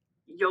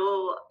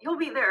 you'll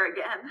be there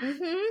again.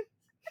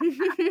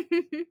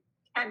 Mhm.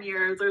 10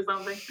 years or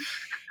something.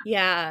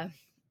 Yeah.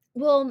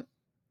 Well,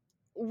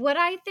 what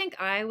I think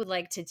I would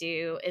like to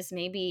do is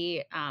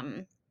maybe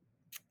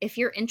if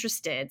you're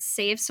interested,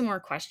 save some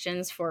more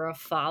questions for a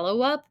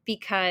follow-up, Yeah,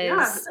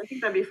 because I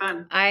think that'd be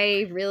fun.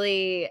 I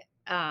really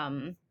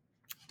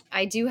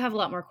I do have a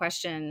lot more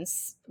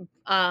questions.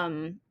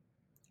 Um,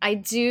 I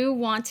do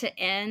want to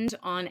end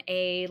on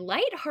a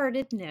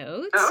lighthearted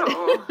note.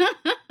 Oh.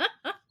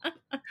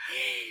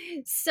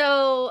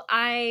 So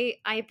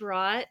I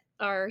brought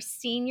our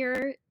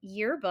senior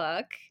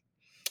yearbook,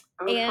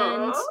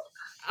 and Uh-huh.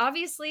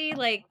 obviously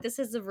like this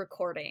is a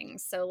recording,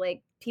 so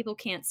like people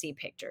can't see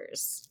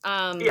pictures.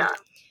 Yeah.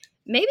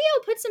 Maybe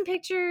I'll put some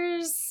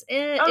pictures Oh,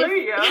 if there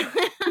you go.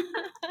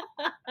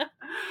 Oh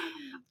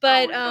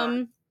but my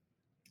god.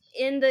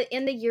 in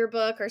the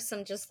yearbook are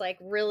some just like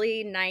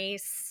really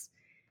nice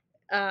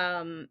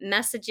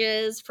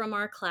messages from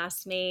our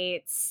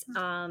classmates,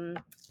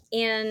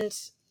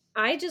 and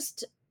I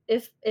just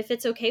if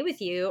it's okay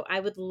with you, I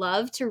would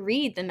love to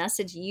read the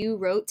message you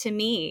wrote to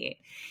me.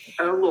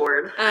 Oh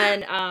Lord.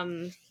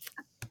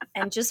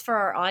 And just for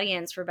our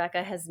audience,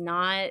 Rebecca has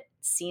not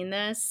seen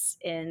this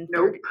in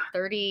Nope.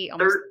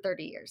 almost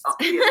 30 years.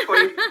 Yeah,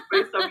 20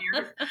 some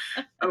years.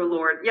 Oh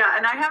Lord. Yeah,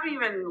 and I haven't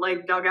even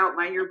like dug out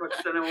my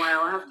yearbooks in a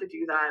while. I have to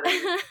do that.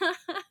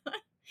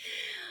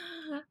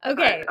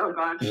 Okay. But, oh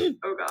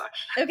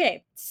gosh.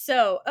 Okay.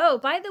 So,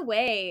 by the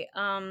way,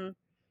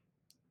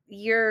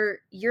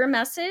 your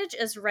message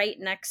is right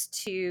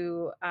next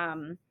to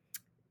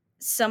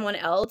someone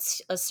else,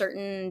 a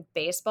certain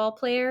baseball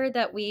player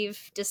that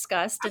we've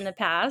discussed in the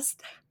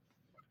past.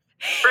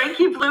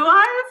 Frankie Blue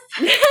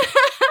Eyes?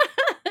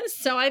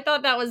 So I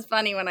thought that was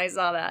funny when I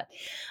saw that.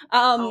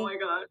 Oh my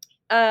gosh.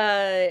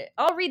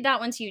 I'll read that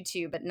one to you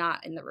too, but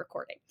not in the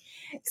recording.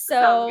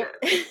 Sounds So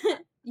good.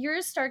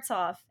 yours starts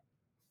off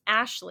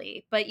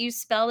Ashley, but you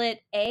spell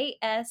it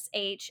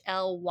Ashly.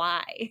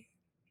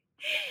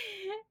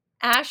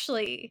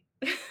 Ashley.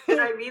 Did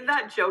I mean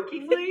that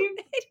jokingly?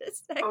 Wait a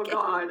second. Oh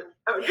God.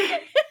 Okay.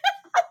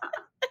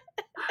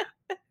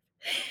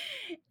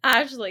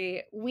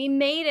 Ashley, we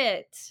made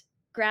it.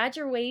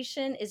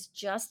 Graduation is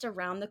just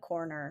around the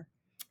corner.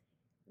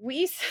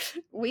 We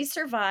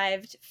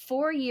survived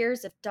 4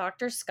 years of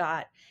Dr.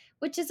 Scott,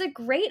 which is a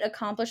great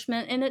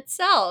accomplishment in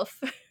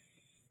itself.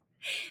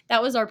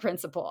 That was our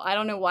principal. I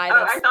don't know why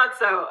I thought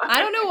so.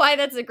 I don't know why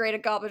that's a great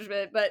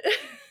accomplishment, but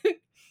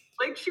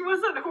like she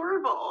wasn't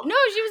horrible. No,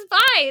 she was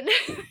fine.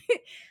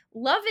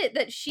 Love it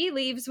that she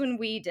leaves when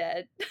we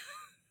did.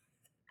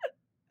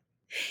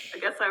 I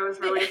guess I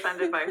was really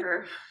offended by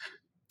her.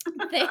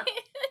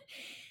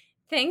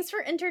 Thanks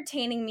for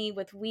entertaining me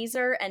with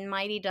Weezer and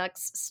Mighty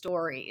Ducks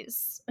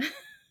stories.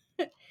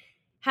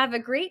 Have a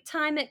great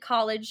time at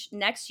college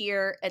next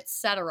year,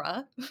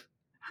 etc.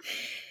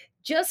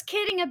 Just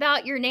kidding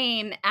about your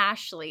name,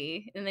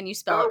 Ashley. And then you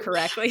spell it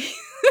correctly.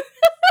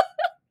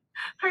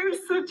 I'm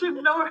such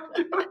a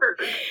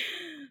dork.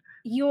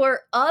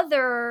 Your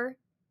other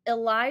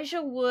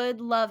Elijah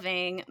Wood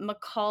loving,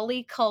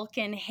 Macaulay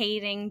Culkin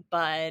hating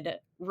bud,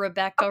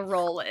 Rebecca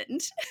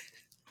Rowland.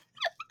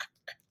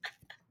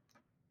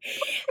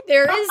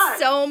 There is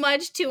so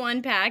much to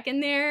unpack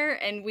in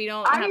there, and we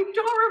don't. I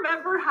don't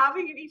remember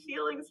having any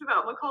feelings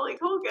about Macaulay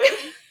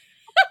Culkin.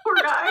 Poor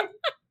guy.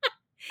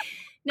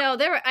 No,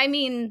 I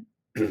mean,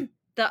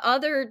 the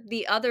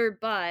other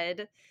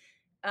bud,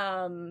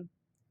 and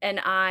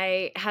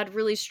I had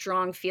really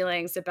strong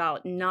feelings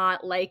about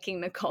not liking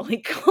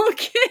Macaulay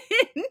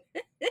Culkin.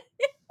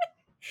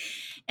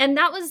 And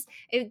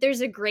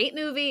there's a great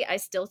movie. I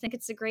still think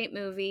it's a great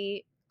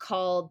movie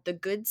called The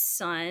Good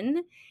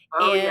Son.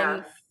 Oh,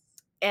 yes.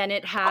 And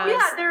it has... Oh,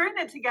 yeah, they're in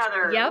it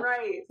together. Yep.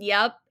 Right.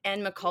 Yep.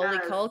 And Macaulay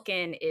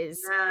Culkin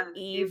is evil.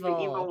 He's the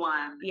evil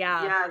one.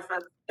 Yeah. Yes,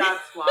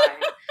 that's why.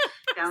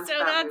 Down So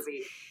to that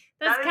movie.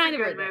 That's kind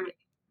of a good movie.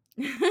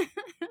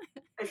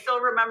 I still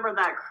remember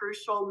that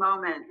crucial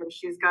moment where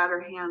she's got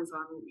her hands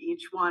on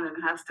each one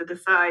and has to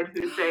decide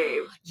who's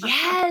saved.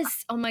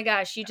 Yes. Oh my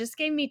gosh, you just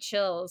gave me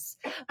chills.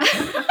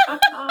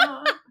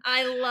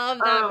 I love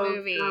that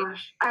movie.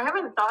 Gosh. I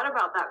haven't thought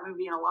about that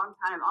movie in a long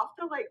time. I'll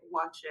have to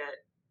watch it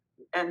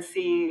and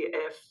see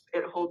if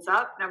it holds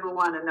up, number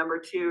one, and number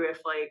two,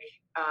 if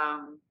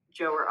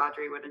Joe or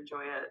Audrey would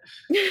enjoy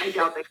it. I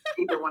doubt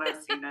either one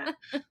has seen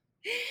it.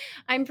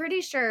 I'm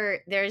pretty sure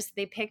they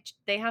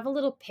have a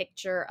little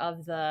picture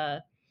of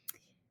the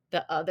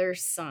other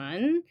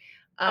son.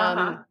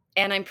 And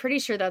I'm pretty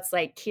sure that's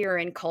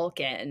Kieran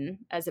Culkin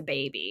as a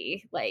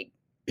baby.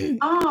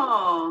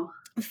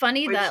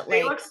 Funny that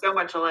they look so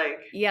much alike.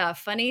 Yeah,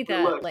 funny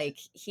that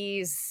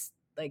he's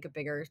a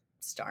bigger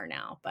star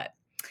now, but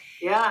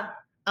yeah.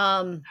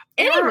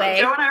 Anyway,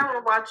 Joe and I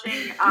were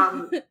watching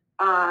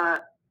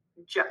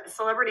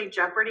Celebrity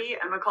Jeopardy,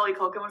 and Macaulay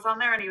Culkin was on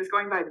there, and he was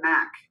going by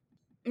Mac,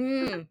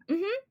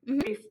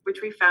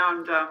 which we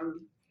found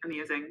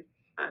amusing.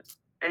 But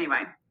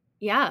anyway,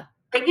 yeah.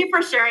 Thank you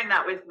for sharing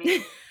that with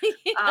me.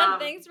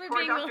 Thanks for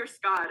being Dr.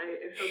 Scott. I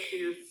hope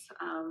she's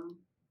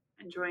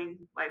enjoying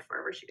life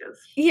wherever she is.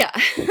 Yeah.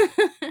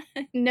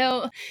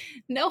 No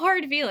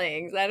hard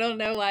feelings. I don't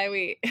know why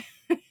we.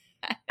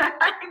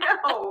 I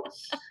know.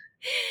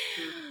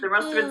 There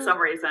must have been some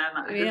reason.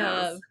 Who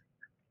knows?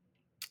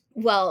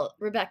 Well,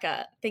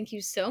 Rebecca, thank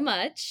you so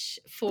much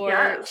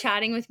for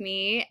chatting with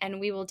me, and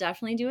we will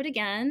definitely do it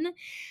again.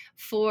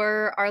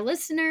 For our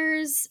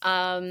listeners,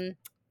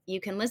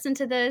 you can listen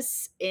to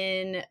this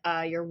in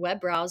your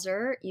web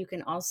browser. You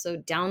can also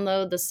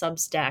download the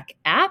Substack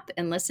app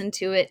and listen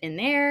to it in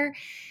there.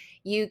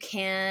 You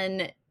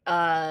can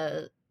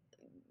download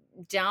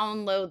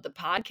the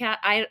podcast.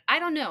 I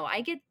don't know.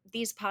 I get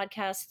these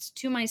podcasts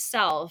to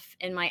myself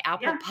in my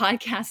Apple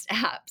Podcast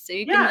app, so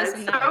you can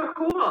listen. Yeah, it's so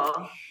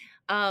cool.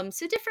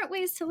 So different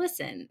ways to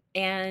listen,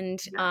 and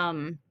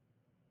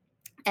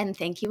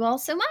thank you all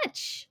so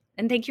much,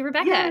 and thank you,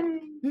 Rebecca.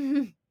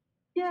 Yay!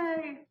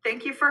 Yay!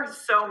 Thank you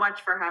so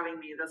much for having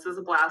me. This was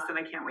a blast, and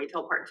I can't wait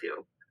till part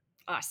 2.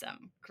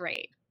 Awesome,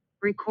 great.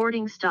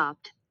 Recording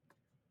stopped.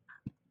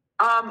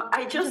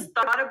 I just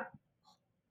thought of